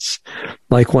servants.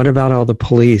 Like, what about all the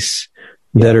police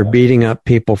that are beating up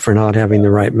people for not having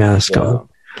the right mask on?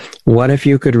 What if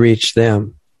you could reach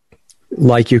them?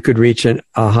 Like you could reach a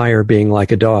higher being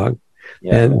like a dog,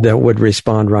 and that would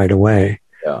respond right away.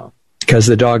 Because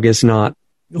the dog is not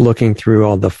looking through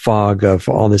all the fog of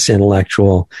all this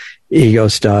intellectual ego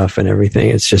stuff and everything.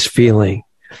 It's just feeling.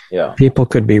 People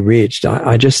could be reached.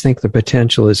 I just think the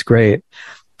potential is great,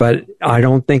 but I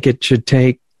don't think it should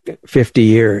take 50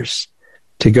 years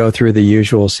to go through the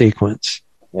usual sequence.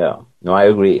 No, I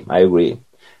agree.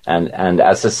 And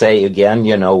as I say again,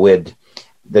 with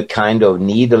the kind of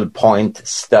needlepoint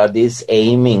studies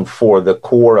aiming for the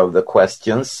core of the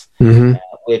questions,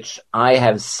 which I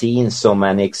have seen so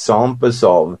many examples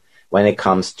of when it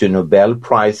comes to Nobel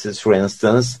Prizes, for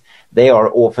instance, they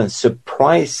are often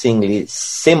surprisingly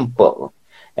simple.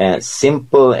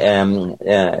 Simple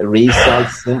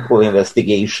results, simple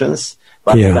investigations,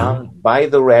 but done by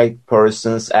the right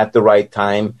persons at the right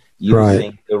time,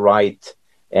 using the right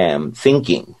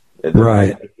thinking, the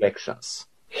right reflections.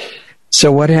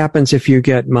 So what happens if you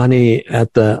get money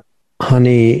at the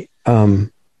Honeywire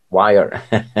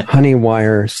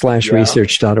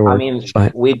honeywire/research.org? I mean,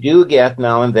 we do get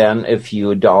now and then a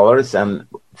few dollars, and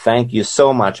thank you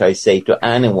so much, I say, to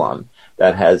anyone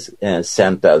that has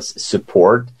sent us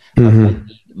support. But we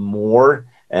need more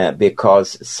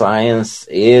because science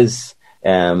is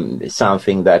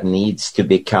something that needs to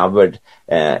be covered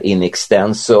in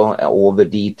extenso. All the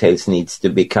details needs to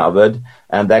be covered,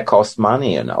 and that costs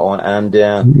money, And I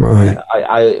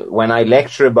when I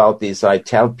lecture about this, I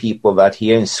tell people that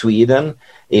here in Sweden,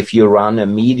 if you run a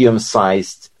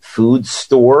medium-sized food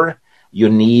store, you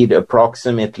need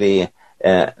approximately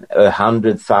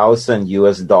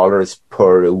 $100,000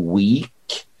 per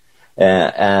week,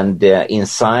 and in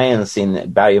science,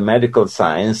 in biomedical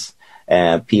science,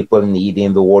 people need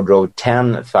in the order of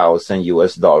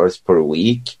 $10,000 per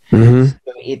week. So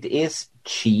it is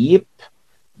cheap,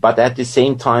 but at the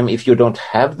same time, if you don't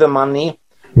have the money,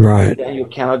 then you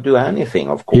cannot do anything,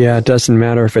 of course. Yeah, it doesn't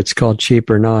matter if it's called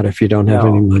cheap or not if you don't have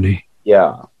any money.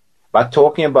 But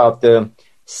talking about the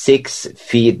 6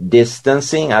 feet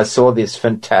distancing, I saw this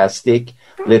fantastic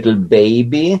little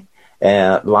baby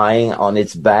lying on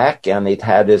its back, and it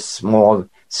had a small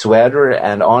sweater,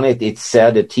 and on it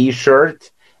said a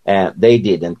T-shirt, and they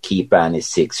didn't keep any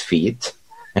 6 feet.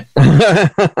 I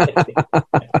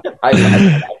like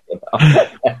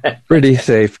that. Pretty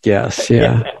safe guess,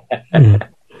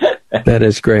 That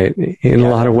is great in a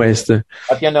lot of ways. But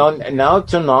now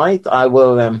tonight I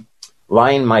will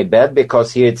lie in my bed,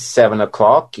 because here it's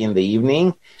 7:00 in the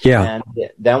evening. And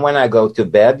then when I go to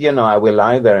bed, I will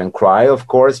lie there and cry, of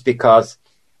course, because,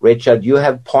 Richard, you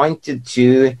have pointed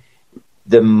to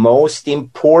the most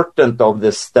important of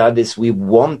the studies we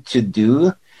want to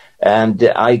do, and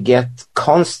I get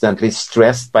constantly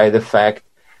stressed by the fact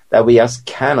that we just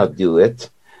cannot do it.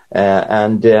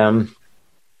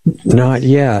 Not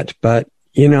yet, but,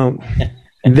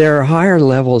 there are higher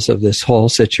levels of this whole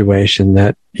situation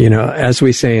that, as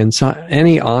we say,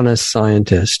 any honest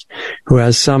scientist who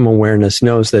has some awareness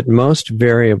knows that most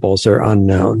variables are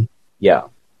unknown.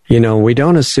 We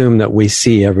don't assume that we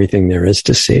see everything there is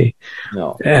to see,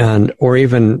 or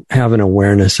even have an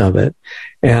awareness of it.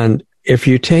 And if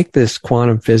you take this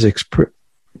quantum physics,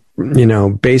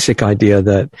 basic idea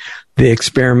that the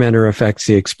experimenter affects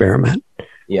the experiment,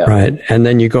 right? And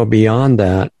then you go beyond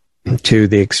that to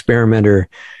the experimenter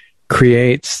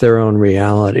creates their own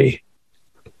reality.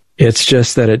 It's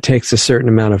just that it takes a certain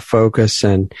amount of focus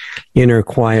and inner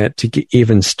quiet to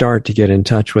even start to get in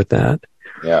touch with that.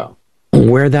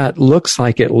 Where that looks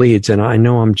like it leads, and I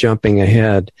know I'm jumping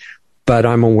ahead, but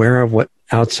I'm aware of what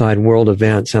outside world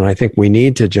events, and I think we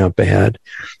need to jump ahead.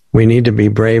 We need to be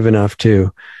brave enough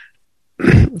to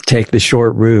take the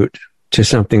short route to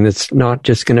something that's not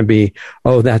just going to be,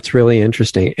 oh, that's really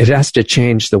interesting. It has to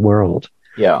change the world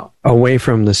away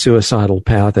from the suicidal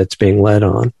path it's being led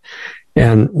on.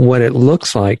 And what it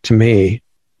looks like to me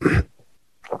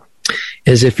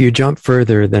is, if you jump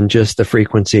further than just the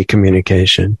frequency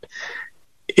communication,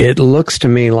 it looks to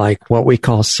me like what we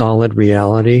call solid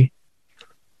reality.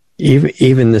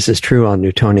 Even this is true on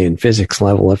Newtonian physics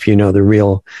level. If you know the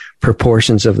real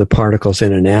proportions of the particles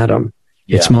in an atom,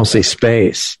 it's mostly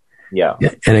space.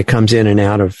 And it comes in and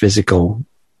out of physical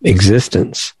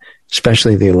existence,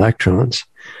 especially the electrons.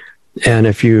 And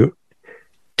if you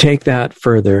take that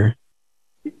further,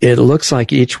 it looks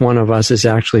like each one of us is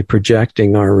actually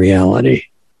projecting our reality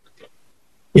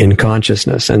in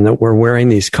consciousness, and that we're wearing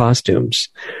these costumes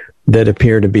that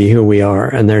appear to be who we are,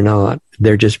 and they're not.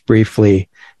 They're just briefly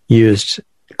used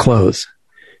clothes.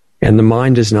 And the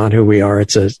mind is not who we are.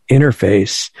 It's an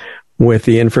interface with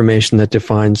the information that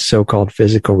defines so-called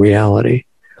physical reality.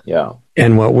 Yeah.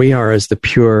 And what we are is the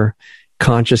pure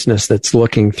consciousness that's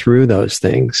looking through those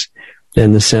things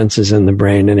and the senses in the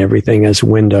brain and everything as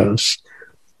windows.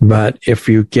 But if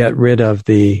you get rid of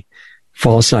the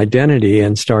false identity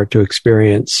and start to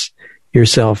experience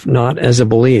yourself not as a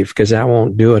belief, because that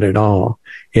won't do it at all.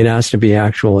 It has to be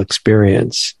actual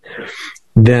experience.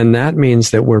 Then that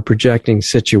means that we're projecting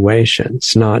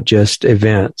situations, not just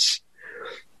events.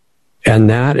 And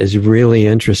that is really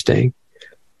interesting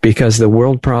because the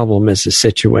world problem is a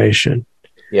situation.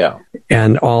 Yeah.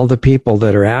 And all the people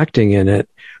that are acting in it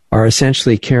are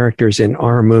essentially characters in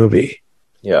our movie.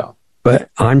 Yeah. But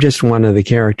I'm just one of the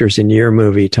characters in your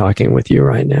movie talking with you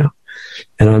right now.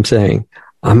 And I'm saying,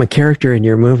 I'm a character in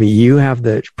your movie. You have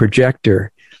the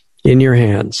projector in your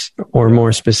hands, or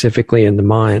more specifically in the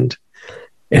mind.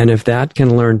 And if that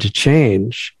can learn to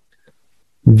change,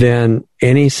 then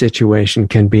any situation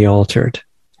can be altered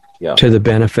to the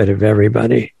benefit of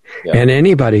everybody. Yeah. And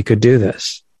anybody could do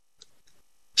this.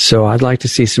 So I'd like to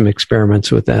see some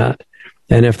experiments with that.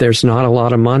 And if there's not a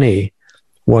lot of money,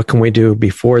 what can we do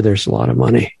before there's a lot of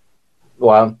money?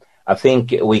 Well, I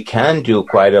think we can do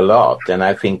quite a lot, and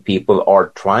I think people are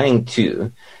trying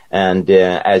to. And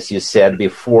as you said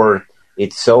before,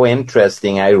 it's so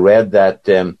interesting. I read that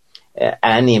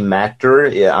any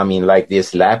matter, I mean, like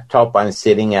this laptop I'm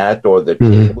sitting at or the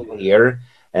table here,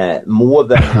 more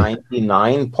than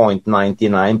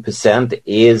 99.99%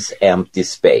 is empty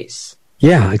space.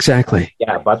 Yeah, exactly.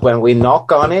 Yeah, but when we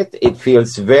knock on it, it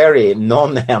feels very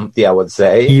non-empty, I would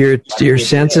say. Your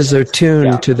senses are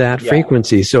tuned to that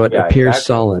frequency, so it appears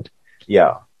solid.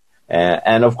 Yeah.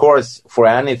 And of course, for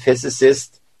any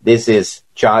physicist, this is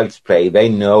child's play. They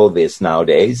know this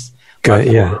nowadays. But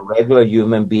for a regular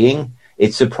human being,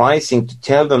 it's surprising to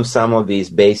tell them some of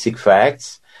these basic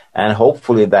facts, and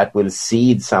hopefully that will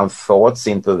seed some thoughts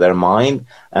into their mind,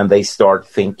 and they start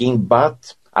thinking.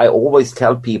 But I always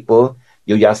tell people,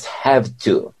 you just have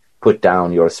to put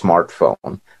down your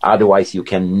smartphone. Otherwise, you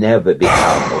can never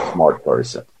become a smart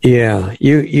person. Yeah,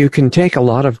 you can take a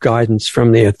lot of guidance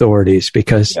from the authorities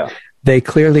because they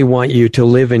clearly want you to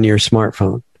live in your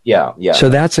smartphone. Yeah. So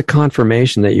that's a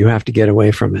confirmation that you have to get away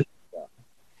from it.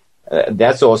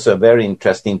 That's also a very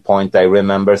interesting point. I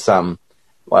remember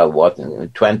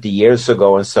 20 years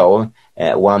ago or so,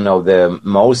 one of the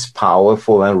most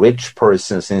powerful and rich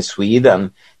persons in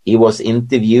Sweden, he was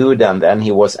interviewed and then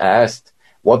he was asked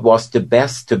what was the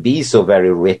best to be so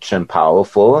very rich and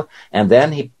powerful. And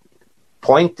then he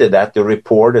pointed at the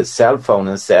reporter's cell phone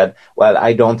and said, well,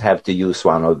 I don't have to use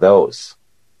one of those.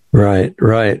 Right.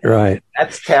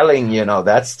 That's telling,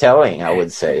 I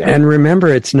would say. And remember,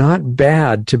 it's not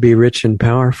bad to be rich and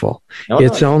powerful.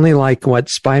 It's only like what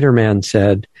Spider-Man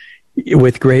said,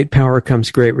 with great power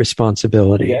comes great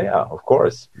responsibility. Yeah, of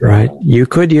course. Right. You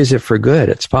could use it for good.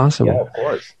 It's possible. Yeah, of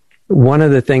course. One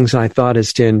of the things I thought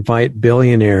is to invite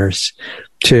billionaires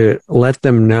to let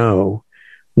them know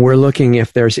we're looking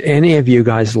if there's any of you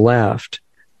guys left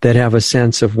that have a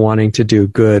sense of wanting to do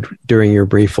good during your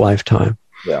brief lifetime.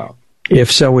 Yeah.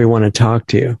 If so, we want to talk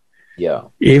to you. Yeah.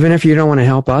 Even if you don't want to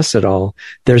help us at all,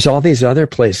 there's all these other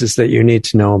places that you need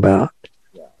to know about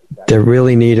that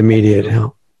really need immediate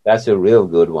help. That's a real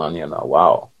good one,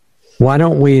 Wow. Why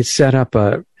don't we set up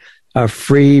a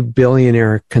free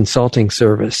billionaire consulting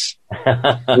service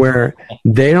where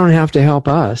they don't have to help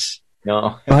us?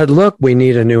 No. But look, we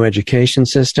need a new education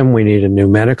system. We need a new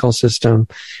medical system.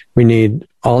 We need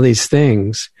all these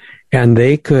things. And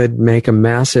they could make a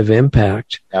massive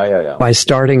impact by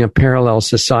starting a parallel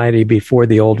society before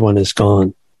the old one is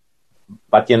gone.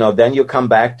 But, then you come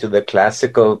back to the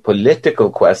classical political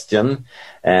question.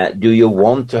 Do you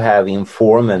want to have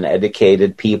informed and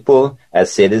educated people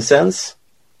as citizens?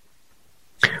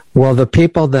 Well, the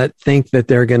people that think that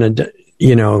they're going to,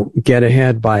 get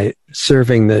ahead by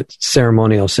serving the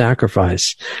ceremonial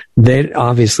sacrifice, they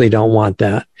obviously don't want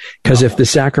that. Because if the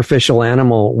sacrificial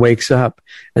animal wakes up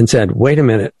and said, wait a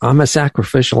minute, I'm a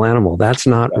sacrificial animal, that's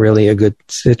not really a good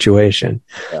situation.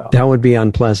 Yeah. That would be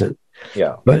unpleasant.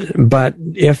 Yeah. But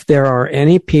if there are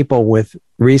any people with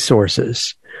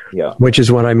resources, which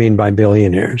is what I mean by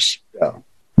billionaires,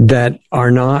 that are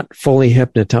not fully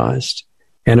hypnotized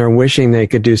and are wishing they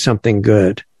could do something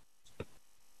good,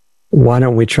 why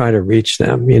don't we try to reach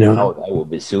them, Oh, that would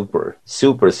be super,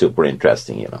 super, super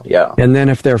interesting, Yeah. And then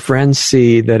if their friends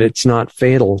see that it's not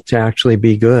fatal to actually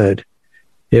be good,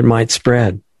 it might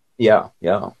spread. Yeah.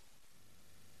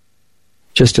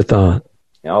 Just a thought.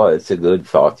 Oh, it's a good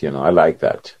thought, I like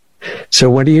that. So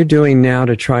what are you doing now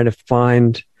to try to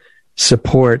find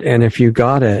support? And if you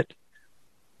got it,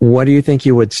 what do you think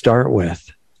you would start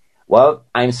with? Well,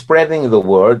 I'm spreading the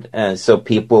word so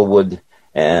people would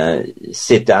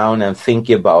sit down and think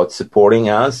about supporting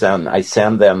us, and I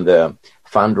send them the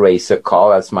fundraiser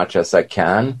call as much as I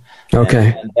can.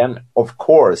 Okay. And then, of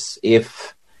course,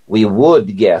 if we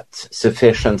would get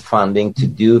sufficient funding to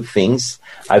do things,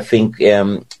 I think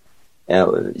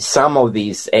some of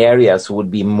these areas would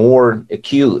be more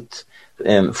acute.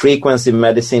 Frequency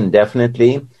medicine,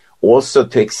 definitely. Also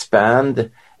to expand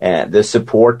the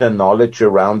support and knowledge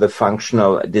around the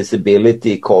functional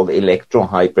disability called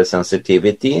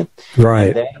electro-hypersensitivity.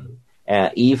 Right. And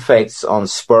then, effects on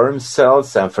sperm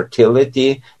cells and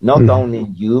fertility, not only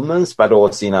in humans, but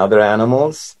also in other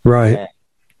animals. Right.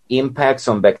 Impacts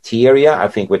on bacteria. I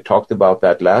think we talked about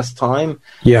that last time.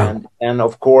 Yeah. And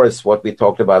of course, what we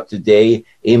talked about today,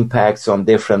 impacts on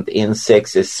different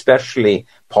insects, especially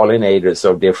pollinators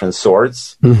of different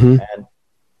sorts. Mm-hmm. And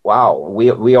wow,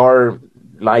 we are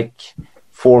like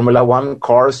Formula One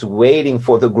cars waiting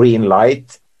for the green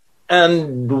light,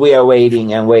 and we are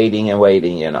waiting and waiting and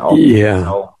waiting, Yeah.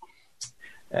 So,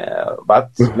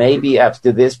 but maybe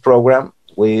after this program,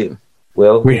 we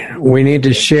will. We need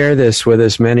to share this with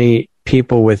as many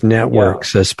people with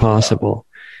networks as possible,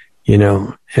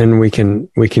 and we can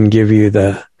give you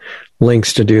the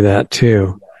links to do that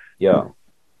too. Yeah.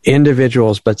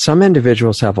 Individuals, but some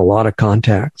individuals have a lot of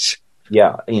contacts.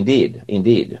 Yeah, indeed.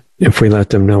 If we let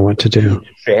them know what to do.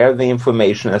 Share the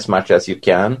information as much as you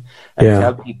can and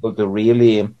tell people to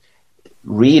really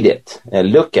read it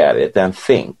and look at it and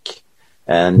think.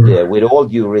 And with all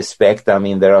due respect, I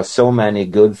mean, there are so many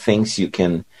good things you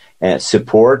can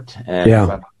support. But you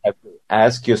have to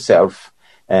ask yourself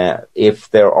if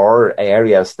there are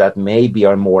areas that maybe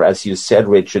are more, as you said,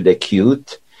 Richard,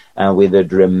 acute, and with a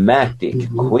dramatic,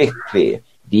 quickly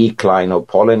decline of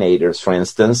pollinators, for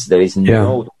instance, there is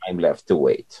no time left to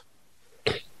wait.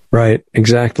 Right,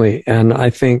 exactly. And I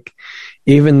think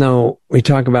even though we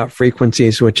talk about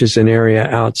frequencies, which is an area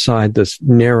outside this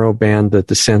narrow band that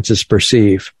the senses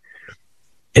perceive,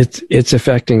 it's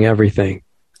affecting everything.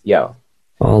 Yeah.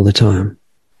 All the time.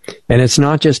 And it's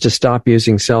not just to stop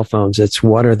using cell phones, it's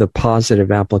what are the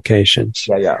positive applications.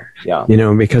 Yeah.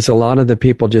 Because a lot of the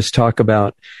people just talk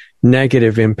about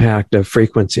negative impact of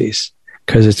frequencies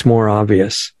because it's more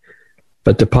obvious.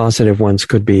 But the positive ones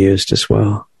could be used as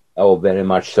well. Oh, very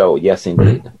much so. Yes,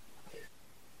 indeed. Right.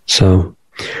 So,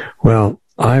 well,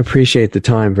 I appreciate the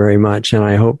time very much. And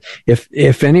I hope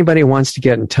if anybody wants to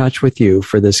get in touch with you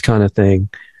for this kind of thing,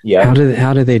 how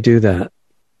do they do that?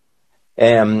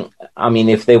 I mean,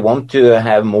 if they want to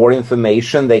have more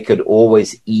information, they could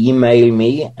always email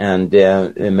me, and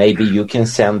maybe you can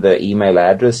send the email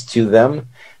address to them.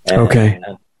 Okay.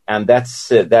 And that's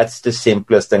the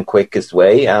simplest and quickest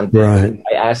way. And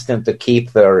I asked them to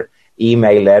keep their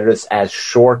email letters as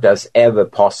short as ever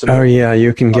possible. Oh, yeah,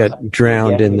 you can get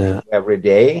drowned in that. Every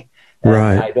day.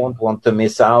 Right. I don't want to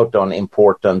miss out on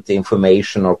important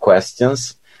information or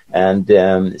questions.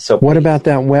 And so, what about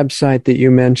that website that you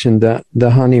mentioned, the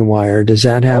Honeywire? Does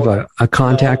that have a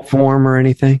contact form or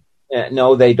anything?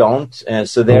 No, they don't.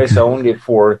 So there's only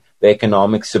for the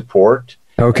economic support.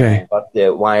 Okay. But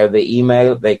via the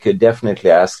email, they could definitely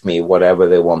ask me whatever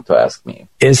they want to ask me.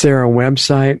 Is there a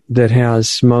website that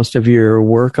has most of your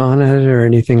work on it or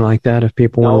anything like that? If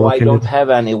people want to look I don't have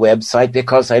any website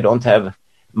because I don't have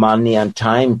money and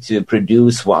time to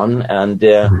produce one. And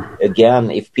again,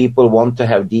 if people want to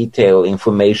have detailed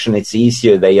information, it's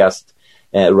easier. They just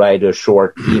write a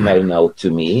short email note to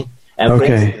me. And for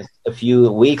instance, a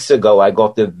few weeks ago, I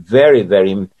got a very,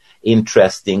 very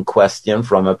interesting question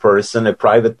from a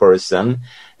private person,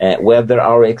 whether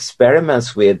our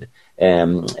experiments with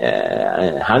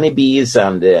honeybees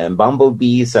and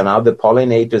bumblebees and other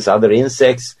pollinators, other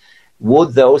insects,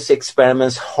 would those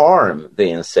experiments harm the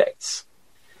insects?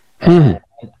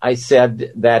 I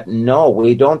said that no,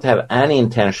 we don't have any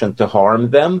intention to harm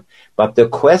them, but the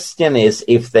question is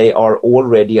if they are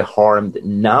already harmed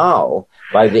now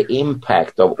by the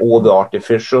impact of all the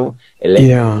artificial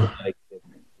electricity.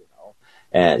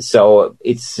 So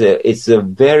it's a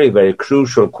very, very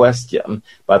crucial question,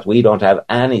 but we don't have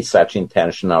any such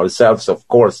intention ourselves, of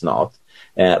course not.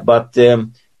 But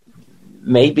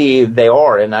maybe they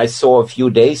are. And I saw a few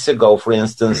days ago, for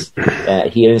instance,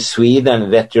 here in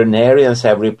Sweden, veterinarians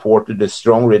have reported a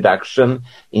strong reduction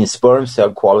in sperm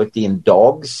cell quality in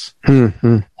dogs,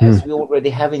 as we already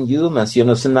have in humans,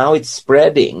 so now it's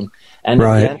spreading. And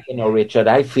again, Richard,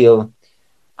 I feel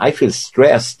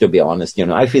stressed, to be honest.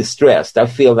 I feel stressed. I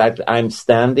feel that I'm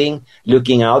standing,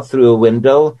 looking out through a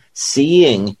window,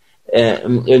 seeing a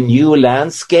new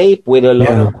landscape with a lot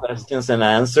of questions and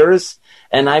answers,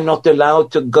 and I'm not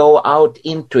allowed to go out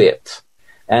into it.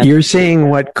 And you're seeing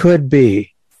what could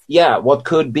be. Yeah, what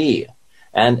could be.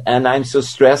 And I'm so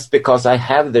stressed because I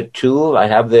have the tool, I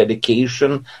have the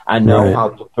education, I know how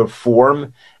to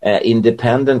perform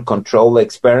independent control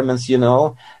experiments,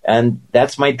 and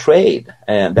that's my trade,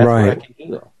 and that's what I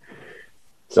can do.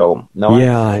 So,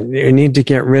 you need to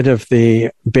get rid of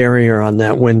the barrier on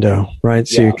that window, right?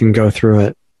 So you can go through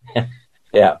it.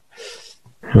 Yeah.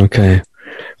 Okay.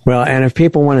 Well, and if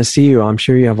people want to see you, I'm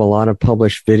sure you have a lot of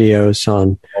published videos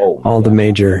on all the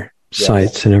major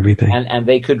sites and everything. And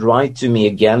they could write to me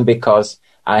again, because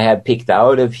I have picked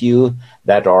out a few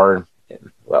that are,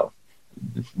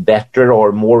 better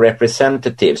or more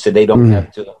representative, so they don't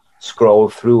have to scroll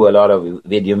through a lot of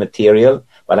video material.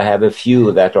 But I have a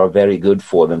few that are very good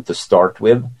for them to start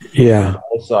with. Yeah. And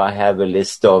also, I have a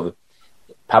list of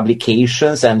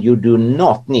publications, and you do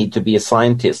not need to be a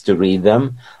scientist to read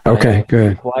them. Okay,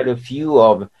 good. Quite a few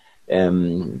of,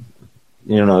 general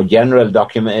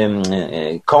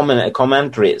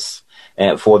commentaries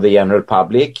for the general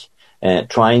public,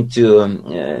 trying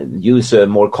to use a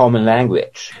more common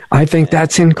language. I think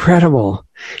that's incredible.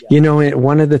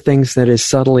 One of the things that is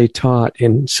subtly taught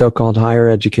in so-called higher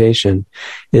education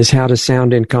is how to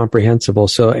sound incomprehensible,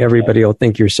 so everybody will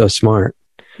think you're so smart.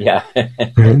 Yeah.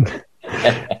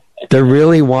 The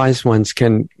really wise ones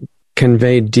can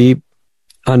convey deep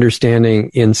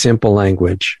understanding in simple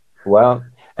language. Well,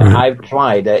 I've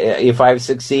tried. If I've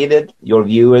succeeded, your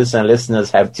viewers and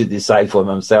listeners have to decide for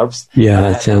themselves. Yeah,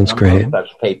 that sounds great.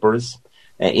 Such papers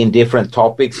in different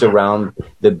topics around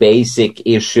the basic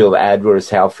issue of adverse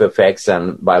health effects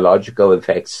and biological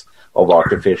effects of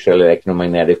artificial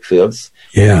electromagnetic fields.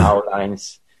 Power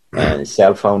lines,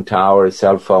 cell phone towers,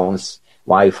 cell phones,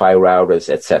 Wi-Fi routers,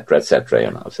 etc.,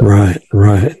 etc. So.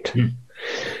 Right.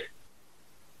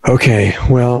 Okay,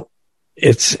 well,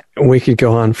 we could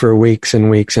go on for weeks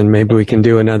and weeks, and maybe we can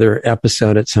do another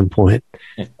episode at some point.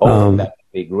 That would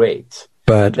be great.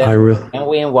 But and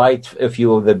we invite a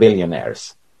few of the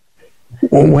billionaires.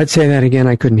 What? Say that again?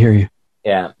 I couldn't hear you.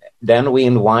 Yeah. Then we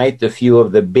invite a few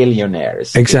of the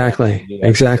billionaires. Exactly.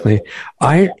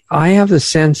 I have the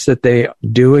sense that they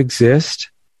do exist.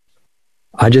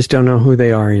 I just don't know who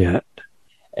they are yet.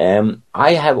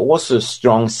 I have also a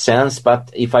strong sense, but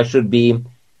if I should be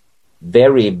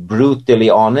very brutally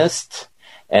honest,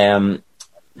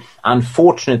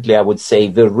 unfortunately, I would say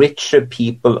the richer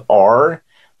people are,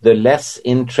 the less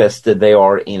interested they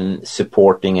are in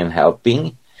supporting and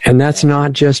helping. And that's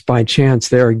not just by chance.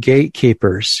 There are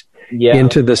gatekeepers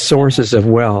into the sources of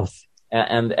wealth.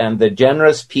 And the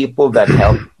generous people that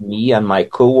help me and my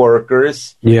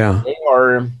co-workers, they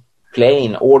are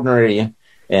plain, ordinary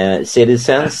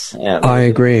citizens. I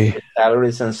agree.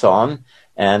 Salaries and so on.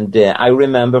 And I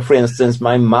remember, for instance,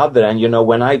 my mother, and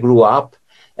when I grew up,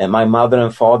 my mother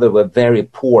and father were very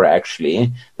poor,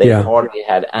 actually. They hardly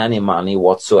had any money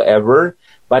whatsoever,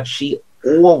 but she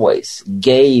always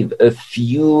gave a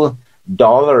few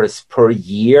dollars per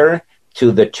year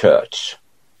to the church.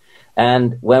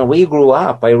 And when we grew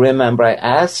up, I remember I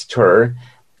asked her,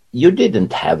 "You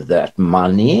didn't have that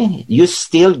money. You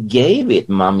still gave it,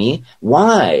 Mommy.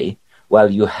 Why?"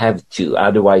 "Well, you have to,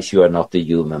 otherwise you are not a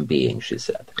human being," she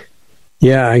said.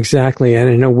 Yeah, exactly. And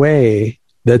in a way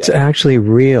that's actually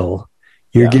real.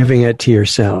 You're giving it to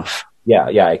yourself.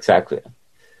 Yeah, exactly.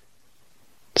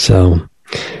 So,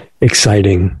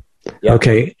 exciting. Yeah.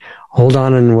 Okay, hold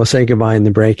on and we'll say goodbye in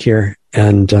the break here.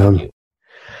 And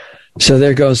so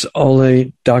there goes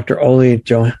Dr. Olle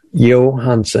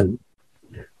Johansson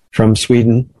from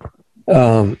Sweden.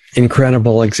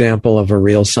 Incredible example of a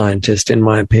real scientist, in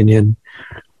my opinion,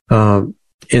 in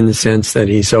the sense that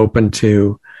he's open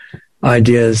to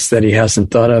ideas that he hasn't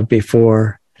thought of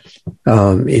before.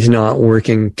 He's not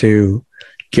working to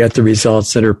get the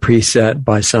results that are preset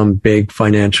by some big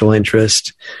financial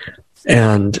interest.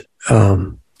 And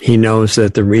he knows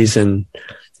that the reason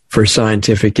for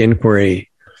scientific inquiry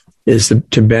is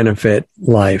to benefit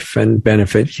life and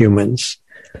benefit humans,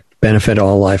 benefit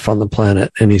all life on the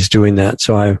planet. And he's doing that.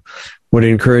 So I would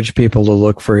encourage people to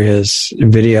look for his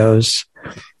videos,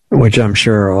 which I'm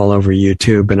sure are all over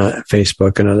YouTube and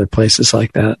Facebook and other places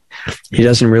like that. He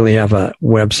doesn't really have a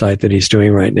website that he's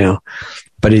doing right now,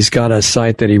 but he's got a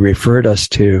site that he referred us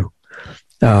to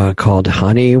called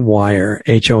Honeywire,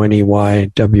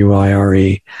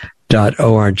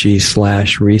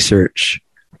 honeywire.org/research.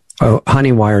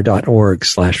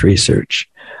 Honeywire.org/research.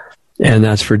 And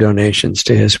that's for donations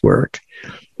to his work.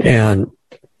 And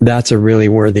that's a really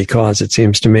worthy cause, it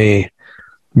seems to me,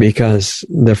 because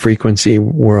the frequency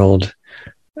world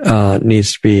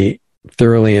needs to be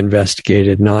thoroughly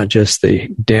investigated, not just the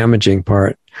damaging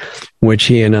part, which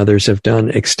he and others have done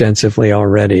extensively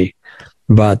already,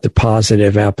 but the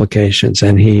positive applications.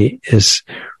 And he is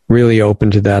really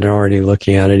open to that and already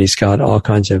looking at it. He's got all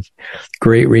kinds of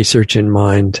great research in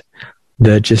mind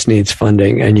that just needs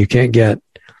funding. And you can't get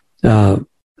the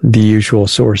usual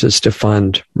sources to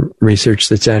fund research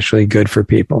that's actually good for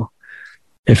people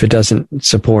if it doesn't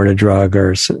support a drug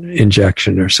or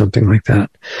injection or something like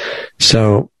that.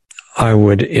 So I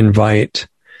would invite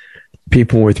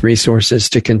people with resources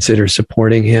to consider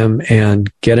supporting him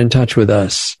and get in touch with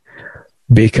us,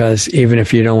 because even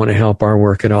if you don't want to help our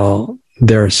work at all,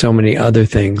 there are so many other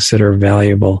things that are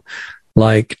valuable,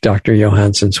 like Dr.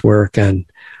 Johansson's work and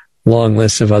long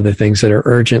lists of other things that are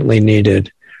urgently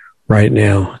needed right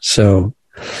now. So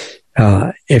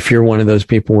if you're one of those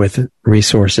people with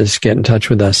resources, get in touch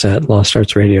with us at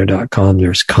lostartsradio.com.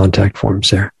 There's contact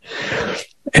forms there.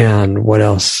 And what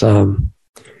else?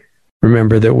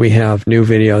 Remember that we have new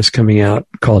videos coming out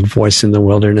called Voice in the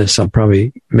Wilderness. I'll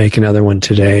probably make another one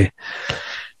today.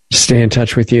 Stay in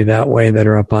touch with you that way, that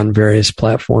are up on various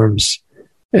platforms,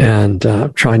 and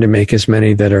trying to make as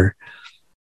many that are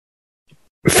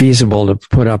feasible to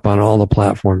put up on all the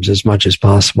platforms as much as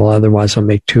possible. Otherwise, I'll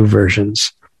make 2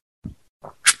 versions.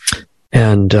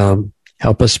 And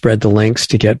help us spread the links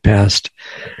to get past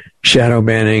shadow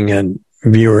banning and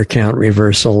viewer count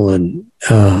reversal and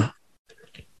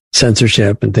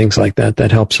censorship and things like that.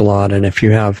 That helps a lot. And if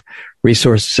you have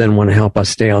resources and want to help us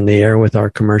stay on the air with our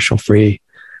commercial-free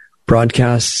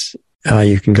broadcasts,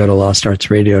 you can go to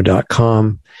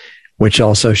lostartsradio.com, which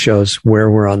also shows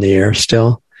where we're on the air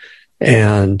still.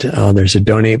 And there's a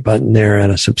donate button there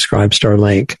and a subscribe star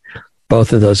link.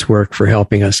 Both of those work for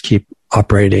helping us keep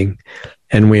operating.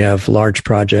 And we have large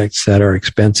projects that are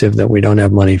expensive that we don't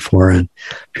have money for. And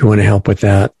if you want to help with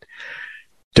that,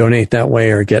 donate that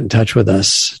way or get in touch with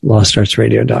us,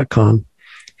 lostartsradio.com.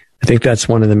 I think that's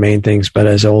one of the main things. But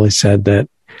as Olle said, that,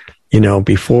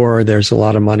 before there's a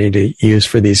lot of money to use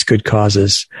for these good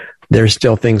causes, there's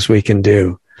still things we can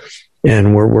do.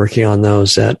 And we're working on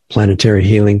those at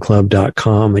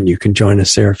planetaryhealingclub.com, and you can join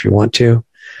us there if you want to.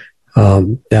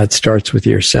 That starts with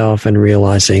yourself and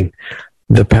realizing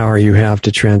the power you have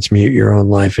to transmute your own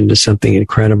life into something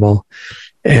incredible,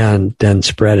 and then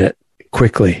spread it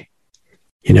quickly,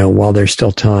 while there's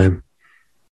still time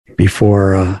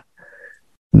before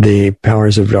the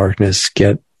powers of darkness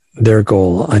get their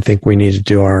goal. I think we need to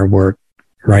do our work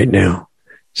right now.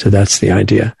 So that's the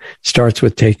idea. Starts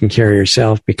with taking care of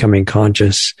yourself, becoming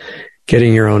conscious,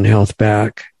 getting your own health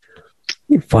back,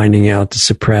 finding out the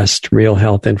suppressed real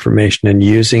health information and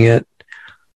using it,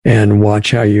 and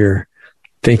watch how you're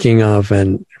thinking of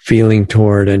and feeling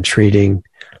toward and treating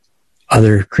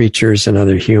other creatures and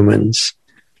other humans.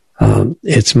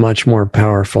 It's much more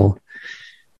powerful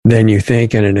than you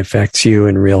think, and it affects you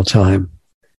in real time.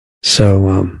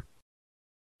 So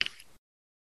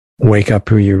wake up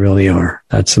who you really are.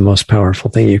 That's the most powerful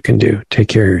thing you can do. Take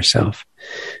care of yourself.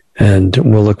 And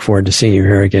we'll look forward to seeing you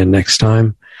here again next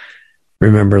time.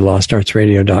 Remember,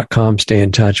 lostartsradio.com. Stay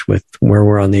in touch with where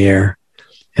we're on the air,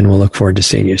 and we'll look forward to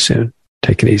seeing you soon.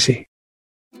 Take it easy.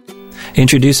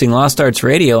 Introducing Lost Arts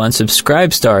Radio on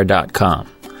subscribestar.com.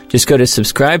 Just go to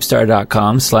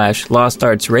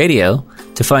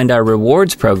subscribestar.com/lostartsradio to find our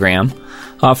rewards program,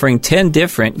 offering 10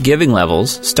 different giving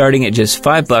levels starting at just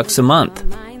 $5 a month.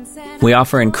 We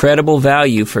offer incredible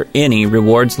value for any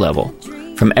rewards level,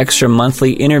 from extra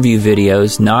monthly interview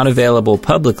videos not available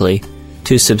publicly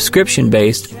to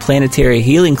subscription-based Planetary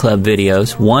Healing Club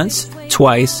videos once,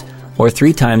 twice, or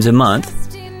 3 times a month,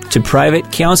 to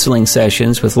private counseling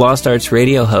sessions with Lost Arts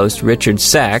Radio host Richard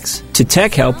Sachs, to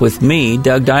tech help with me,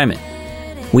 Doug Diamond.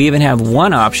 We even have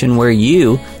one option where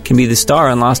you can be the star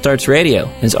on Lost Arts Radio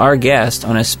as our guest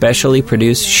on a specially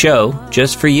produced show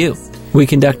just for you. We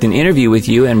conduct an interview with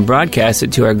you and broadcast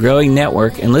it to our growing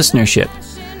network and listenership.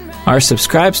 Our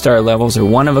Subscribe Star levels are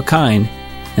one of a kind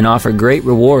and offer great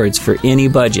rewards for any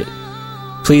budget.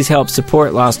 Please help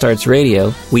support Lost Arts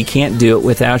Radio. We can't do it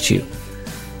without you.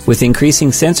 With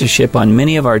increasing censorship on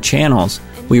many of our channels,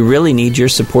 we really need your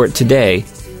support today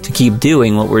to keep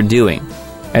doing what we're doing.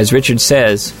 As Richard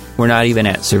says, we're not even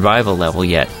at survival level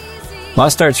yet.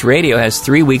 Lost Arts Radio has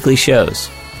 3 weekly shows.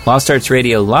 Lost Arts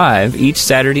Radio Live each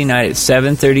Saturday night at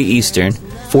 7:30 Eastern,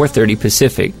 4:30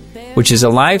 Pacific, which is a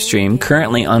live stream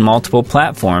currently on multiple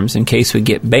platforms in case we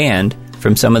get banned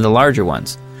from some of the larger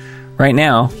ones. Right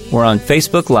now, we're on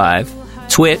Facebook Live,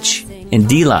 Twitch, and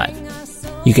DLive.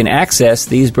 You can access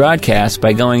these broadcasts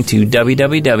by going to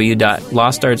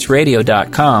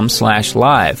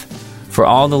www.lostartsradio.com/live for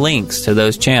all the links to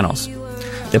those channels.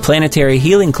 The Planetary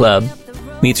Healing Club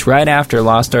meets right after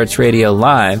Lost Arts Radio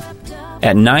Live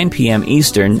at 9 p.m.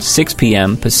 Eastern, 6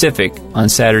 p.m. Pacific on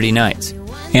Saturday nights.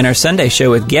 And our Sunday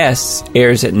show with guests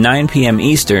airs at 9 p.m.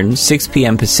 Eastern, 6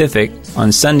 p.m. Pacific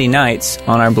on Sunday nights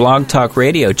on our Blog Talk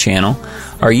Radio channel,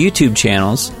 our YouTube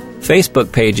channels,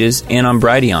 Facebook pages, and on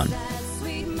Brighteon.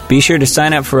 Be sure to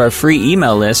sign up for our free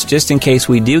email list just in case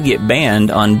we do get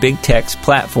banned on big tech's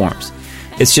platforms.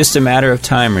 It's just a matter of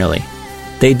time, really.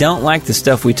 They don't like the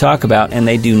stuff we talk about, and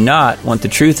they do not want the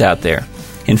truth out there.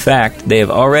 In fact, they have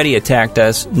already attacked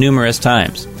us numerous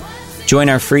times. Join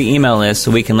our free email list so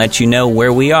we can let you know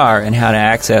where we are and how to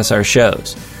access our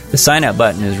shows. The sign-up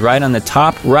button is right on the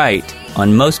top right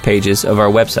on most pages of our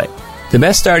website. The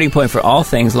best starting point for all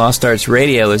things Lost Arts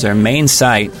Radio is our main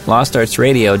site,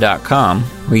 lostartsradio.com,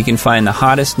 where you can find the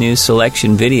hottest news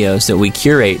selection videos that we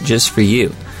curate just for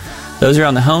you. Those are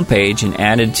on the homepage and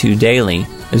added to daily,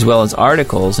 as well as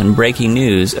articles and breaking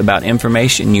news about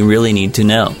information you really need to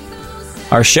know.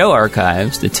 Our show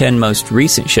archives, the 10 most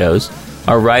recent shows,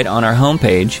 are right on our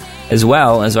homepage, as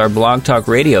well as our Blog Talk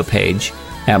Radio page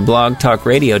at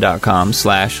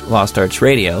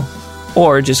blogtalkradio.com/lostartsradio,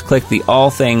 or just click the All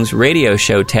Things Radio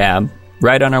Show tab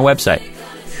right on our website.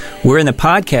 We're in the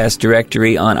podcast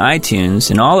directory on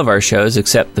iTunes, and all of our shows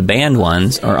except the banned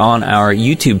ones are on our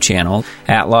YouTube channel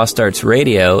at Lost Arts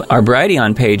Radio. Our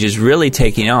Brighteon page is really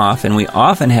taking off, and we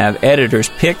often have editors'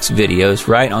 picks videos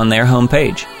right on their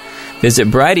homepage.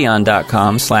 Visit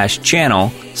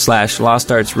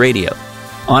brighteon.com/channel/LostArtsRadio.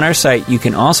 On our site, you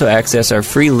can also access our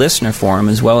free listener forum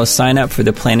as well as sign up for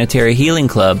the Planetary Healing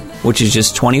Club, which is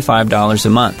just $25 a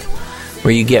month,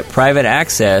 where you get private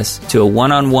access to a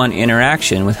one-on-one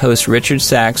interaction with host Richard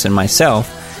Sachs and myself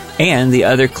and the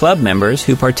other club members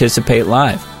who participate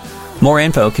live. More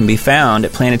info can be found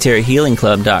at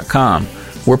planetaryhealingclub.com.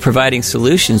 We're providing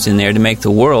solutions in there to make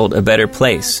the world a better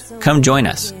place. Come join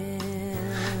us.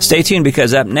 Stay tuned,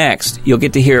 because up next, you'll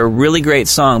get to hear a really great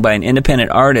song by an independent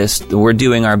artist that we're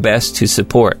doing our best to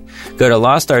support. Go to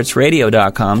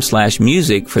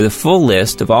lostartsradio.com/music for the full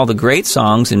list of all the great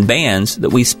songs and bands that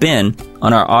we spin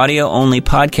on our audio-only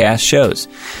podcast shows.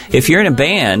 If you're in a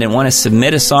band and want to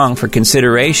submit a song for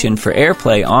consideration for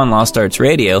airplay on Lost Arts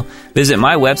Radio, visit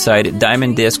my website at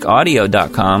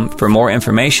diamonddiscaudio.com for more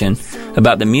information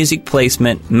about the music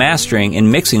placement, mastering,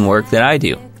 and mixing work that I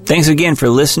do. Thanks again for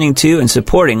listening to and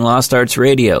supporting Lost Arts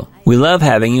Radio. We love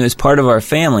having you as part of our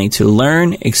family to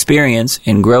learn, experience,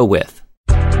 and grow with.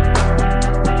 We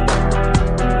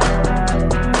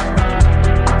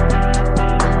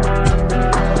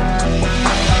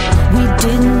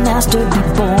didn't ask to be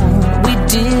born. We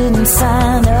didn't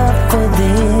sign up for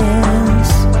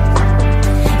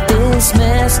this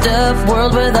messed up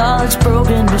world with all its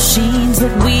broken machines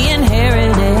that we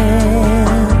inherited.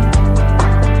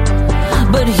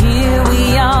 But here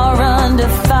we are under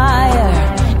fire,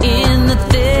 in the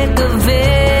thick of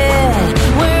it.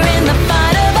 We're in the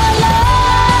fight of our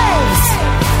lives.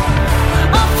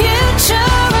 Our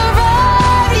future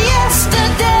arrived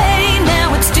yesterday. Now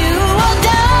it's do or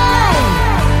die.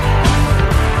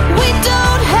 We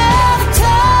don't have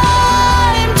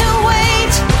time to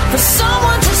wait for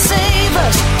someone to save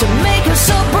us, to make us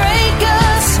or break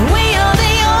us. We are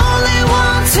the only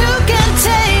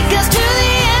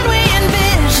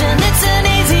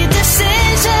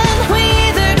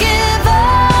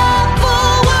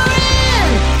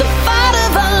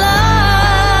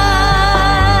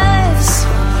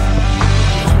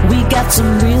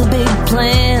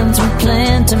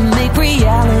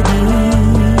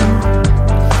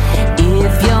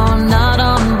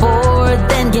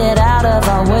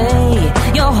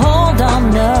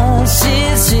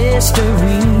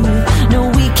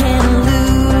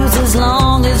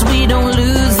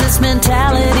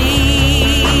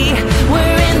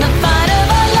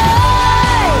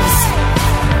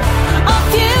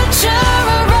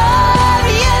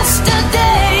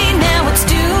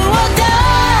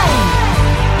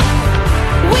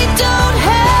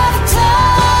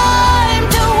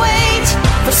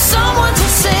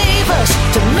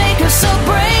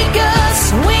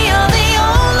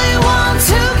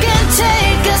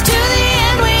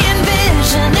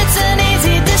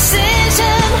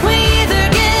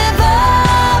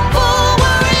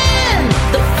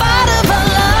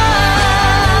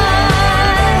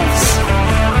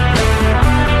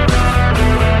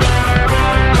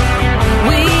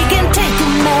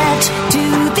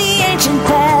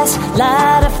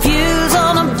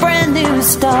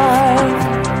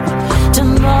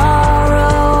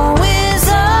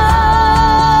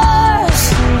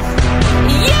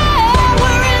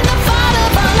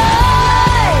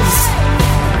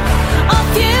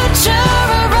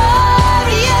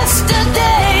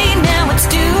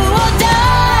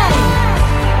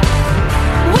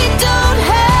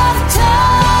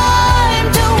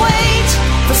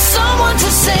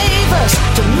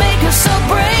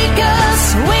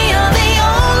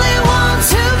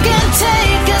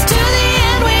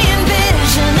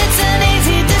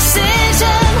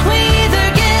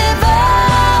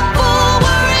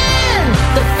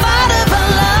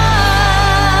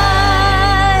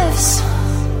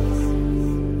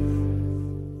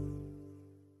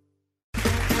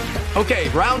Okay,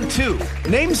 round two.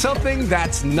 Name something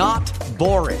that's not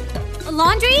boring. A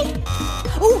laundry?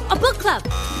 Ooh, a book club.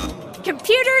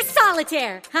 Computer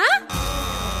solitaire, huh?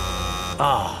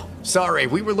 Ah, sorry,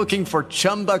 we were looking for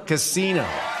Chumba Casino.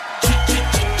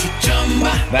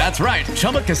 That's right,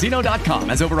 ChumbaCasino.com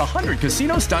has over 100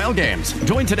 casino-style games.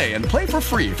 Join today and play for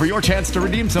free for your chance to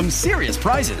redeem some serious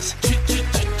prizes.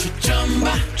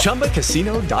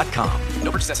 ChumbaCasino.com.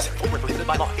 No purchase necessary. Void where prohibited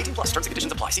by law. 18+ terms and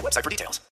conditions apply. See website for details.